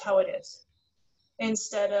 That's just how it is.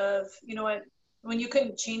 Instead of, you know what, when you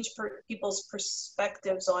can change people's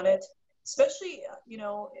perspectives on it, especially, you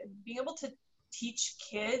know, being able to teach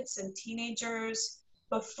kids and teenagers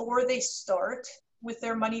before they start with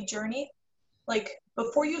their money journey. Like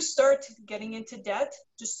before you start getting into debt,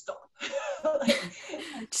 just stop. Like,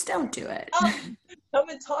 just don't do it. Come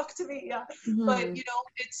and talk to me. Yeah. But you know,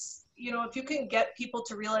 it's, you know, if you can get people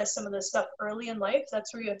to realize some of this stuff early in life,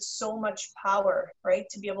 that's where you have so much power, right?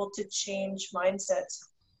 To be able to change mindsets.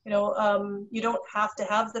 You know, you don't have to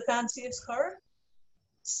have the fanciest car.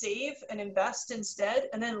 Save and invest instead.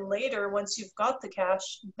 And then later, once you've got the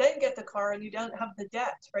cash, then get the car and you don't have the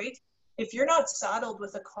debt, right? If you're not saddled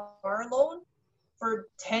with a car loan for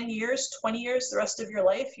 10 years, 20 years, the rest of your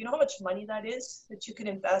life, you know how much money that is that you can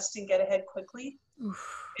invest and get ahead quickly?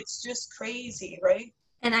 Oof. It's just crazy, right?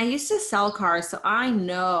 And I used to sell cars, so I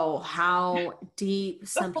know how deep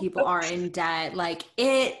some people are in debt. Like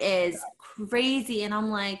it is crazy. And I'm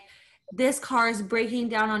like, this car is breaking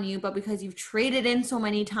down on you, but because you've traded in so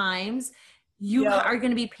many times, you Yeah. are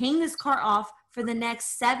going to be paying this car off for the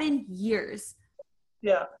next 7 years.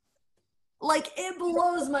 Yeah. Like it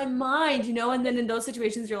blows my mind, you know? And then in those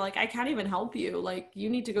situations, you're like, I can't even help you. Like you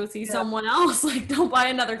need to go see Yeah. someone else. Like don't buy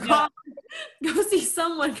another Yeah. car. Go see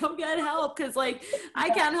someone, go get help. Cause like I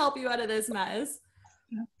can't help you out of this mess.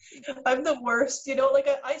 I'm the worst, you know, like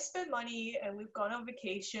I spend money and we've gone on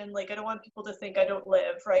vacation. Like I don't want people to think I don't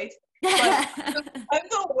live, right? But I'm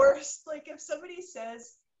the worst. Like if somebody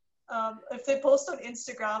says, if they post on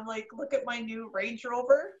Instagram, like, look at my new Range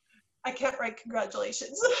Rover, I can't write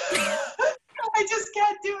congratulations. I just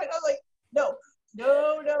can't do it. I'm like, no,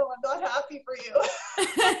 I'm not happy for you.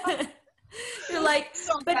 You're like,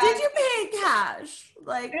 So but bad. did you pay cash?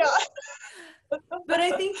 Like, Yeah. but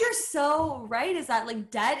I think you're so right, is that like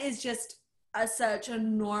debt is just such a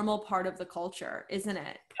normal part of the culture, isn't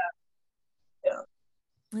it? Yeah.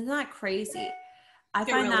 Isn't that crazy? I It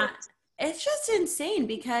find really that is. it's just insane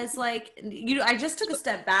because like I just took a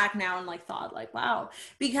step back now and like thought like, wow,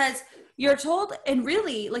 because you're told, and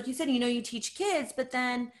really, like you said, you know, you teach kids, but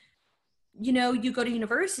then, you know, you go to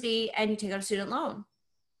university and you take out a student loan.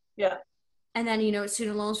 Yeah. And then, you know,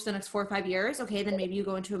 student loans for the next 4 or 5 years. Okay, then maybe you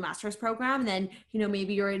go into a master's program. And then, you know,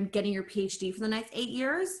 maybe you're getting your PhD for the next 8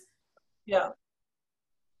 years. Yeah.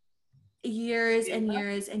 Years Yeah. and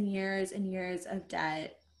years and years and years of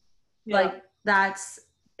debt. Yeah. Like that's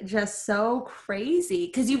just so crazy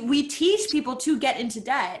because we teach people to get into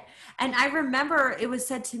debt. And I remember it was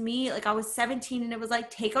said to me, like I was 17 and it was like,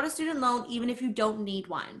 take out a student loan even if you don't need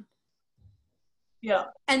one.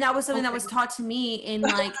 Yeah. And that was something that Okay. was taught to me in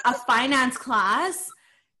like a finance class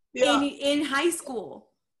Yeah. in high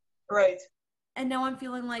school. Right. And now I'm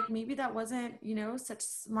feeling like maybe that wasn't, you know, such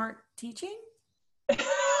smart teaching. But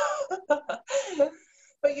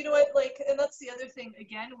you know what, like, and that's the other thing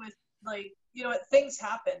again with, like, you know what, things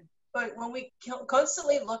happen, but when we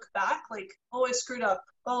constantly look back, like, oh, I screwed up,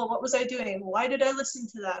 oh, what was I doing, why did I listen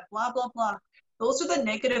to that, blah blah blah, those are the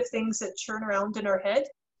negative things that churn around in our head,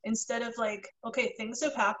 instead of like, okay, things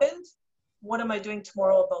have happened, what am I doing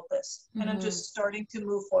tomorrow about this? And I'm just starting to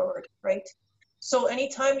move forward, right? So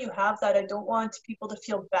anytime you have that, I don't want people to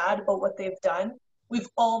feel bad about what they've done. We've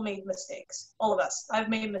all made mistakes, all of us. I've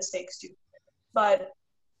made mistakes too, but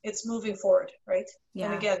it's moving forward, right? Yeah.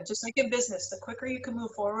 And again, just like in business, the quicker you can move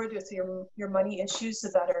forward with your money issues, the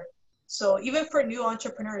better. So even for new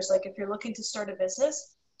entrepreneurs, like if you're looking to start a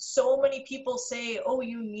business, so many people say, oh,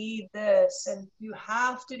 you need this, and you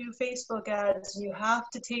have to do Facebook ads, and you have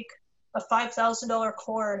to take a $5,000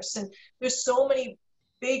 course, and there's so many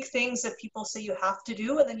big things that people say you have to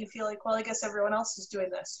do, and then you feel like, well, I guess everyone else is doing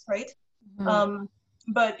this, right?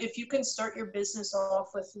 But if you can start your business off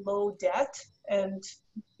with low debt and,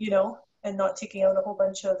 you know, and not taking out a whole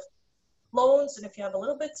bunch of loans, and if you have a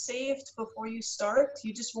little bit saved before you start,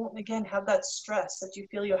 you just won't, again, have that stress that you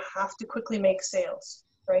feel you have to quickly make sales,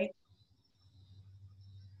 right?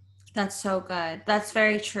 That's so good. That's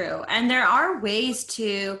very true. And there are ways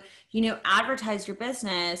to, you know, advertise your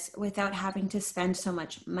business without having to spend so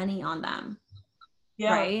much money on them.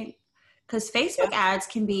 Yeah. Right? Because Facebook ads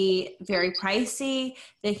can be very pricey.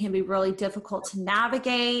 They can be really difficult to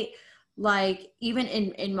navigate. Like even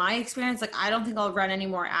in my experience, like I don't think I'll run any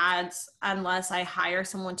more ads unless I hire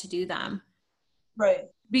someone to do them. Right.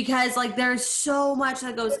 Because like there's so much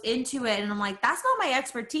that goes into it. And I'm like, that's not my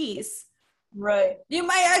expertise. Right. You know,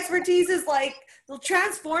 my expertise is like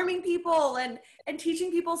transforming people and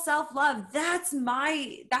teaching people self-love. That's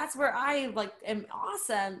where I like am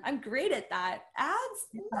awesome. I'm great at that. Ads,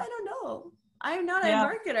 I don't know. I'm not a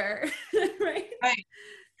marketer. Right. Right.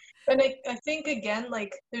 And I think again,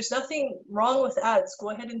 like there's nothing wrong with ads. Go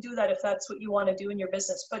ahead and do that if that's what you want to do in your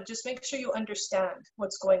business, but just make sure you understand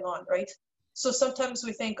what's going on, right? So sometimes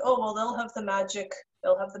we think, oh, well, they'll have the magic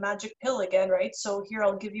pill again, right? So here,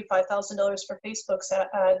 I'll give you $5,000 for Facebook's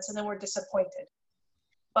ads, and then we're disappointed.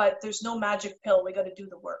 But there's no magic pill. We got to do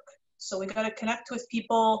the work. So we got to connect with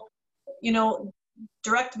people. You know,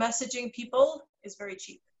 direct messaging people is very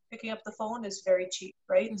cheap. Picking up the phone is very cheap,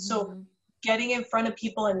 right? So getting in front of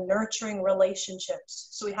people and nurturing relationships.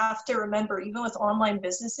 So we have to remember, even with online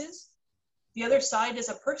businesses, the other side is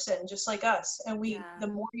a person just like us. And the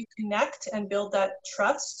more you connect and build that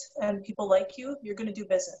trust and people like you, you're going to do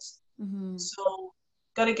business. So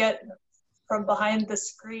got to get from behind the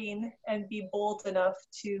screen and be bold enough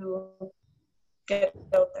to get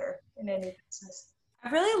out there in any business. I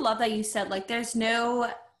really love that you said like there's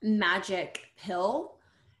no magic pill.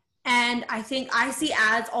 And I think I see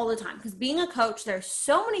ads all the time because being a coach, there's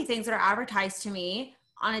so many things that are advertised to me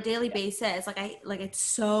on a daily basis. Like it's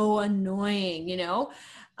so annoying, you know?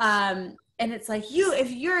 And it's like,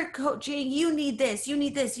 if you're coaching, you need this, you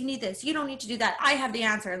need this, you need this. You don't need to do that. I have the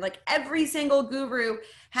answer. And like every single guru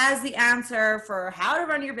has the answer for how to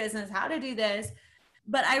run your business, how to do this.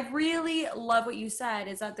 But I really love what you said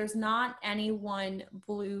is that there's not any one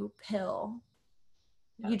blue pill.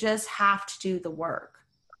 You just have to do the work.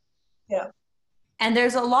 Yeah. And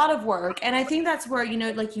there's a lot of work. And I think that's where, you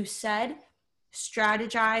know, like you said,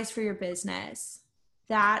 strategize for your business.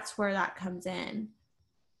 That's where that comes in.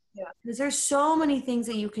 Yeah. Because there's so many things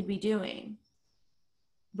that you could be doing.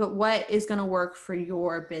 But what is going to work for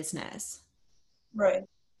your business? Right.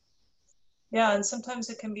 Yeah. And sometimes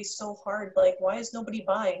it can be so hard. Like, why is nobody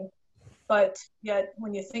buying? But yet,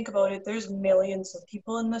 when you think about it, there's millions of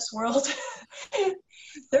people in this world.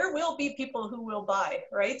 There will be people who will buy,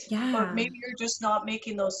 right? Yeah. But maybe you're just not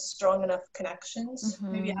making those strong enough connections.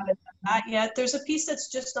 Mm-hmm. Maybe you haven't done that yet. There's a piece that's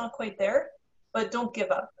just not quite there, but don't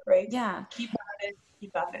give up, right? Yeah. Keep at it.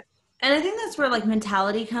 Keep at it. And I think that's where like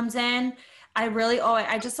mentality comes in.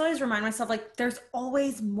 I just always remind myself, like, there's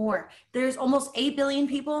always more. There's almost 8 billion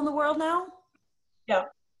people in the world now. Yeah.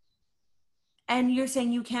 And you're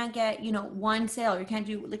saying you can't get, you know, one sale. You can't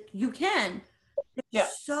do, like, you can. There's Yeah.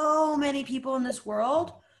 so many people in this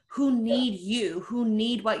world who need you, who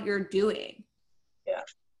need what you're doing. Yeah.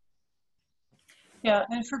 Yeah.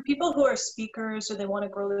 And for people who are speakers or they want to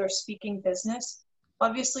grow their speaking business,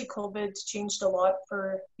 obviously COVID's changed a lot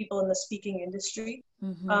for people in the speaking industry.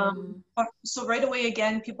 Mm-hmm. So right away,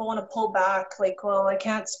 again, people want to pull back, like, well, I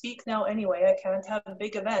can't speak now anyway. I can't have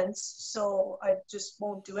big events, so I just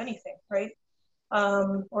won't do anything, right?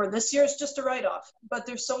 Or this year's just a write-off. But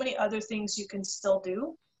there's so many other things you can still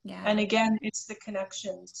do. Yeah. And again, it's the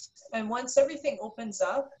connections. And once everything opens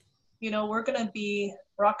up, you know, we're going to be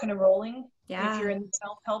rocking and rolling. Yeah. If you're in the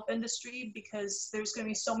self-help industry, because there's going to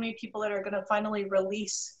be so many people that are going to finally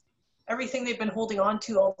release everything they've been holding on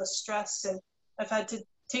to, all the stress. And I've had to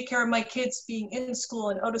take care of my kids being in school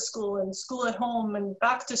and out of school and school at home and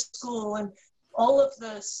back to school and all of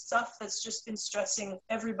the stuff that's just been stressing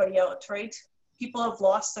everybody out, right? People have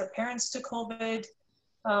lost their parents to COVID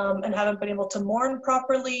and haven't been able to mourn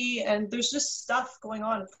properly. And there's just stuff going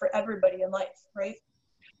on for everybody in life, right?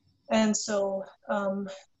 And so,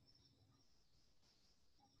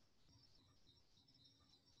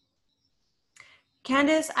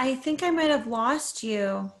 Candace, I think I might have lost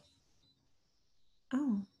you.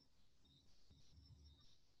 Oh.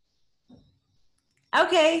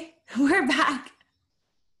 Okay, we're back.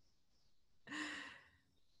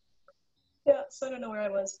 Yeah, so I don't know where I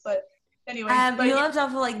was, but anyway. You left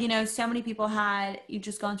off like, you know, so many people you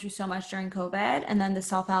just gone through so much during COVID, and then the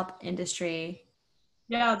self-help industry.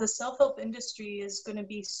 Yeah, the self-help industry is going to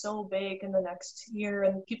be so big in the next year,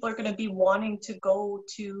 and people are going to be wanting to go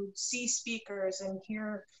to see speakers and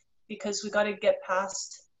hear, because we got to get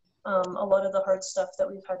past a lot of the hard stuff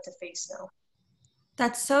that we've had to face now.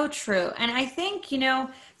 That's so true. And I think, you know,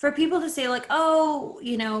 for people to say like, oh,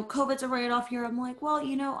 you know, COVID's a write-off here. I'm like, well,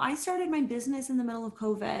 you know, I started my business in the middle of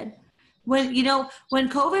COVID. When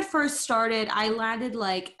COVID first started, I landed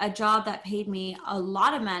like a job that paid me a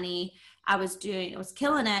lot of money. I was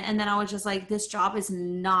killing it. And then I was just like, this job is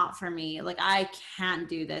not for me. Like, I can't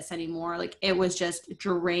do this anymore. Like, it was just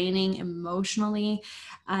draining emotionally.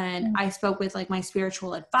 And I spoke with like my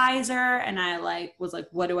spiritual advisor, and I was like,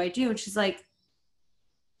 what do I do? And she's like,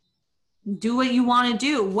 do what you want to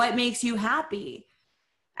do. What makes you happy?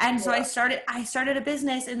 And so I started a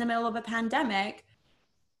business in the middle of a pandemic,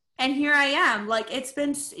 and here I am. Like, it's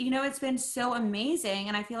been so amazing.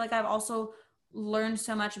 And I feel like I've also learned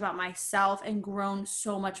so much about myself and grown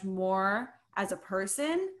so much more as a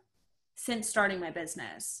person since starting my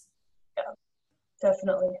business. Yeah,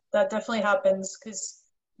 definitely. That definitely happens, because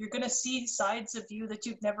you're going to see sides of you that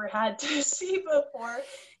you've never had to see before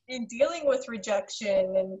in dealing with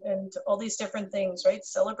rejection and all these different things, right?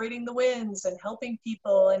 Celebrating the wins and helping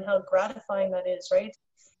people, and how gratifying that is, right?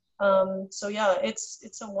 So yeah,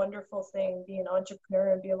 it's a wonderful thing, being an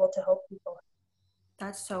entrepreneur and be able to help people.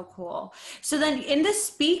 That's so cool. So then in the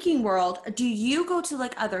speaking world, do you go to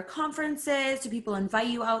like other conferences? Do people invite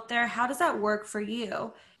you out there? How does that work for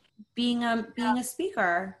you, being a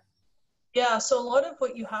speaker? Yeah, so a lot of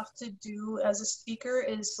what you have to do as a speaker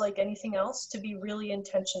is like anything else, to be really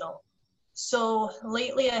intentional. So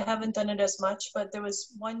lately I haven't done it as much, but there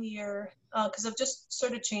was 1 year, because I've just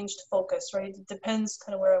sort of changed focus, right? It depends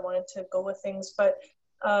kind of where I wanted to go with things. But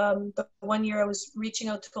the 1 year I was reaching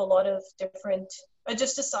out to a lot of different, I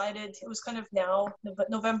just decided it was kind of now,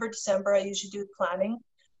 November, December, I usually do planning.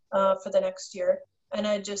 for the next year. And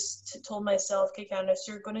I just told myself, okay, Candace,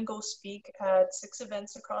 you're going to go speak at 6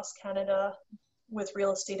 events across Canada with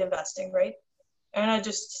real estate investing, right? And I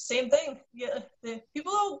just, same thing. Yeah, the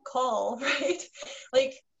people don't call, right?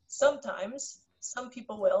 Like sometimes some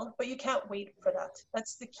people will, but you can't wait for that.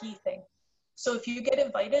 That's the key thing. So if you get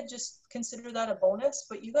invited, just consider that a bonus,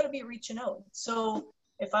 but you got to be reaching out. So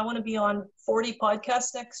if I want to be on 40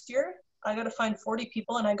 podcasts next year, I got to find 40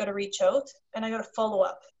 people and I got to reach out and I got to follow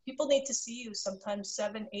up. People need to see you sometimes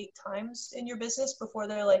 7, 8 times in your business before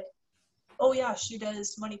they're like, oh yeah, she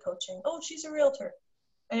does money coaching. Oh, she's a realtor.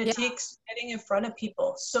 And it takes getting in front of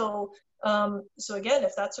people. So, so again,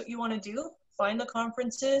 if that's what you want to do, find the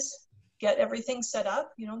conferences, get everything set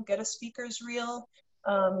up, you know, get a speaker's reel,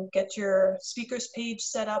 get your speaker's page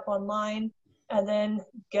set up online, and then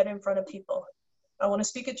get in front of people. I want to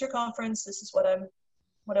speak at your conference. This is what I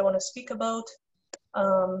want to speak about,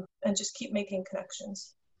 and just keep making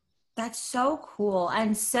connections. That's so cool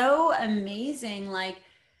and so amazing. Like,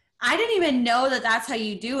 I didn't even know that that's how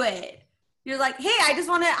you do it. You're like, hey,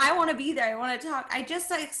 I want to be there. I want to talk. I just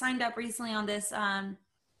like signed up recently on this, I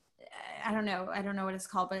don't know what it's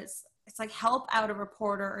called, but it's like help out a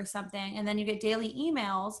reporter or something. And then you get daily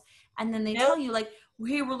emails and then they tell you like,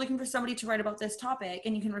 hey, we're looking for somebody to write about this topic.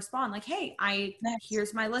 And you can respond like, hey,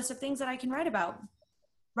 here's my list of things that I can write about.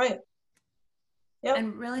 Right. Yep.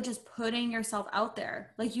 And really just putting yourself out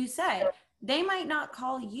there. Like you said, they might not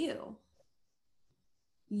call you.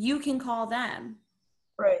 You can call them.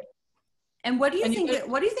 Right. And what do you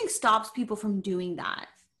think stops people from doing that?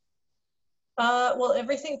 Well,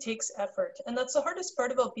 everything takes effort. And that's the hardest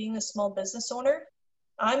part about being a small business owner.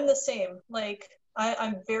 I'm the same. Like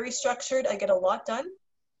I'm very structured. I get a lot done.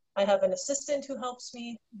 I have an assistant who helps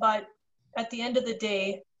me, but at the end of the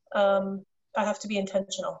day, I have to be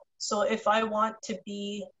intentional. So if I want to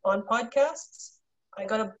be on podcasts, I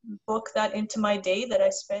got to book that into my day that I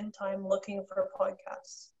spend time looking for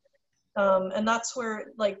podcasts. And that's where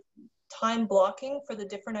like time blocking for the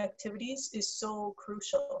different activities is so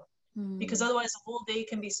crucial, because otherwise the whole day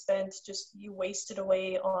can be spent just you wasted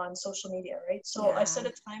away on social media, right? So I set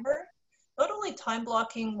a timer, not only time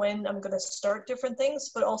blocking when I'm going to start different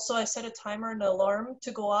things, but also I set a timer and an alarm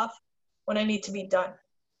to go off when I need to be done.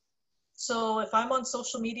 So if I'm on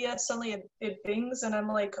social media, suddenly it bings and I'm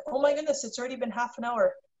like, oh my goodness, it's already been half an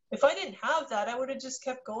hour. If I didn't have that, I would have just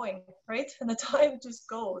kept going, right? And the time just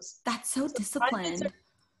goes. That's so disciplined.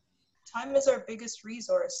 Time is our biggest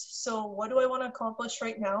resource. So what do I want to accomplish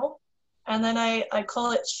right now? And then I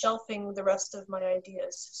call it shelving the rest of my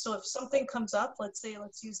ideas. So if something comes up, let's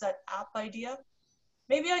use that app idea.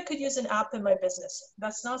 Maybe I could use an app in my business.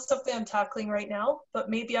 That's not something I'm tackling right now, but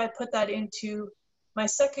maybe I put that into my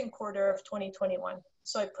second quarter of 2021.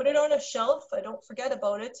 So I put it on a shelf. I don't forget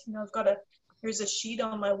about it. You know, here's a sheet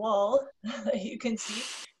on my wall that you can see.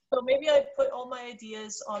 So maybe I put all my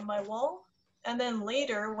ideas on my wall. And then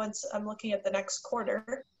later, once I'm looking at the next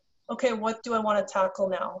quarter, okay, what do I want to tackle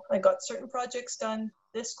now? I got certain projects done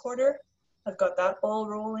this quarter. I've got that ball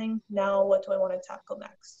rolling. Now, what do I want to tackle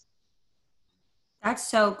next? That's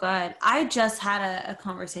so good. I just had a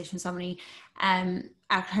conversation with somebody, her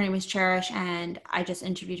name is Cherish, and I just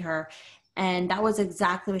interviewed her. And that was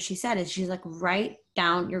exactly what she said, is she's like, write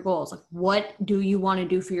down your goals. Like, what do you want to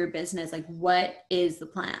do for your business? Like, what is the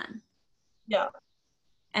plan? Yeah.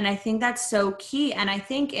 And I think that's so key. And I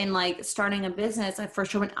think in like starting a business, like for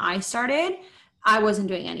sure when I started, I wasn't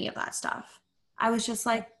doing any of that stuff. I was just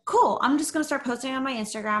like, cool, I'm just going to start posting on my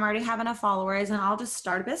Instagram. I already have enough followers and I'll just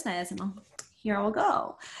start a business and here I'll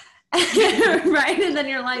go. Right. And then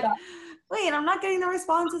you're like, wait, I'm not getting the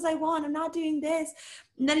responses I want. I'm not doing this.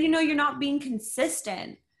 And then, you know, you're not being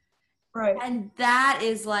consistent. Right. And that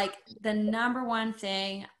is like the number one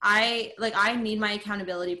thing. I need my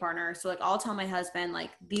accountability partner. So like, I'll tell my husband,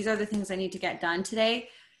 like, these are the things I need to get done today.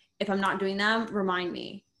 If I'm not doing them, remind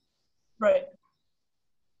me. Right.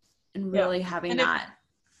 And really having that.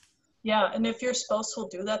 And if your spouse will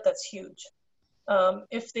do that, that's huge.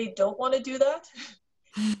 If they don't want to do that,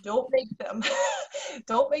 don't make them.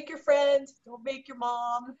 Don't make your friend, don't make your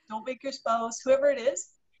mom, don't make your spouse, whoever it is.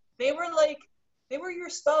 They were your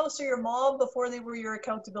spouse or your mom before they were your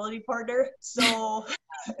accountability partner. So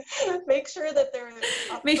make sure that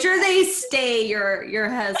they stay your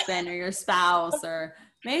husband or your spouse, or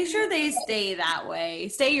make sure they stay that way.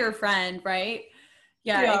 Stay your friend, right?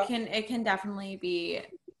 Yeah. It can definitely be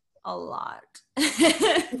a lot.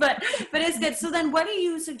 but it's good. So then what do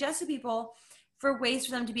you suggest to people for ways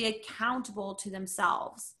for them to be accountable to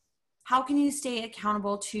themselves? How can you stay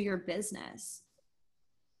accountable to your business?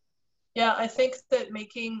 Yeah, I think that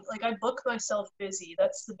I book myself busy.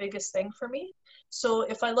 That's the biggest thing for me. So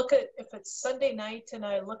if it's Sunday night and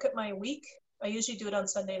I look at my week, I usually do it on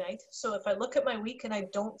Sunday night. So if I look at my week and I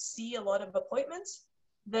don't see a lot of appointments,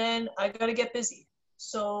 then I got to get busy.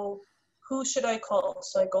 So who should I call?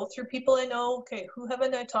 So I go through people I know. Okay, who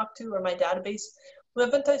haven't I talked to, or my database? Who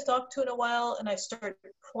haven't I talked to in a while? And I start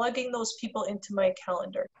plugging those people into my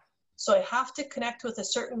calendar. So I have to connect with a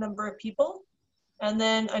certain number of people. And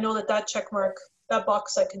then I know that box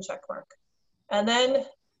I can check mark. And then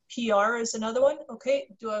PR is another one. Okay,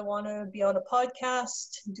 do I want to be on a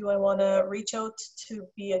podcast? Do I want to reach out to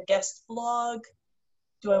be a guest blog?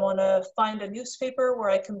 Do I want to find a newspaper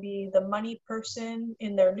where I can be the money person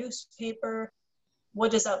in their newspaper?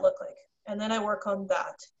 What does that look like? And then I work on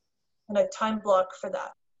that and I time block for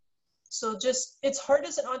that. So it's hard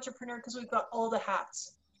as an entrepreneur because we've got all the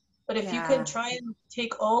hats. But if you can try and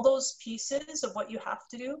take all those pieces of what you have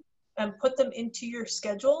to do and put them into your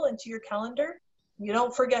schedule, into your calendar, you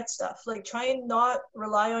don't forget stuff. Like, try and not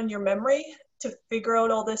rely on your memory to figure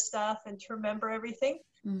out all this stuff and to remember everything.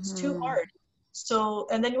 Mm-hmm. It's too hard. So,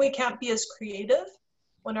 and then we can't be as creative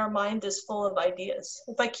when our mind is full of ideas.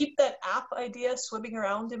 If I keep that app idea swimming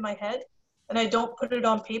around in my head and I don't put it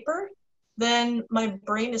on paper, then my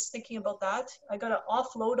brain is thinking about that. I got to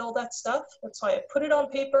offload all that stuff. That's why I put it on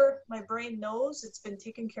paper. My brain knows it's been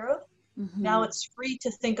taken care of. Mm-hmm. Now it's free to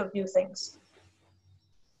think of new things.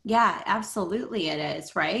 Yeah, absolutely it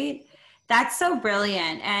is, right? That's so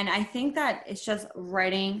brilliant. And I think that it's just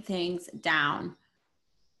writing things down.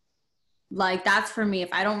 Like, that's for me. If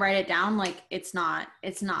I don't write it down, like, it's not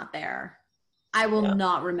there. I will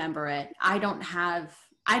not remember it. I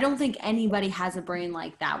don't think anybody has a brain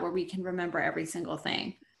like that where we can remember every single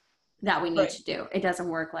thing that we need to do. It doesn't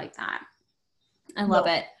work like that. I love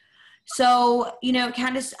it. So,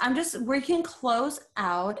 Candace, we can close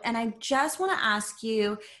out, and I just want to ask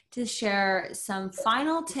you to share some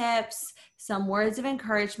final tips, some words of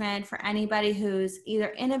encouragement for anybody who's either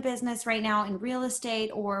in a business right now in real estate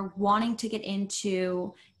or wanting to get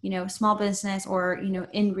into, small business or,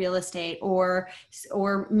 in real estate or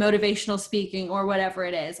motivational speaking or whatever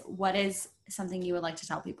it is. What is something you would like to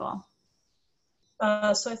tell people?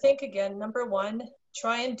 So I think, again, number one,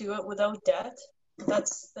 try and do it without debt.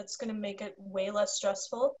 That's going to make it way less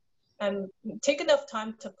stressful, and take enough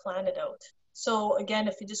time to plan it out. So again,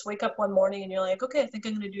 if you just wake up one morning and you're like, okay, I think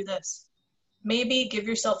I'm going to do this, maybe give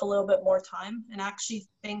yourself a little bit more time and actually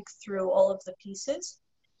think through all of the pieces.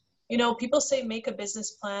 People say make a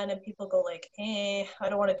business plan and people go like, I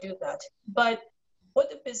don't want to do that. But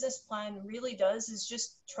what the business plan really does is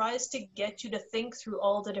just tries to get you to think through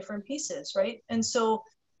all the different pieces, right? And so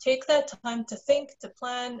take that time to think, to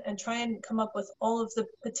plan, and try and come up with all of the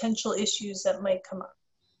potential issues that might come up.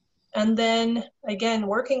 And then, again,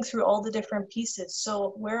 working through all the different pieces.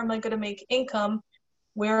 So where am I going to make income?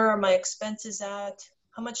 Where are my expenses at?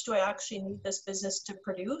 How much do I actually need this business to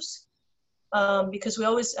produce? Because we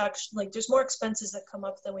always actually, there's more expenses that come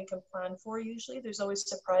up than we can plan for usually. There's always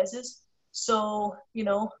surprises. So,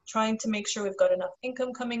 trying to make sure we've got enough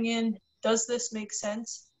income coming in. Does this make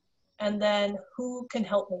sense? And then who can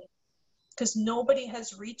help me? Because nobody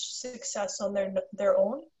has reached success on their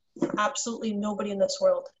own. Absolutely nobody in this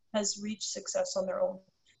world has reached success on their own.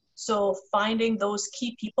 So finding those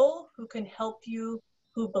key people who can help you,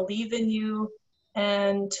 who believe in you,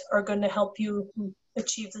 and are going to help you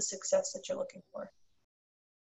achieve the success that you're looking for.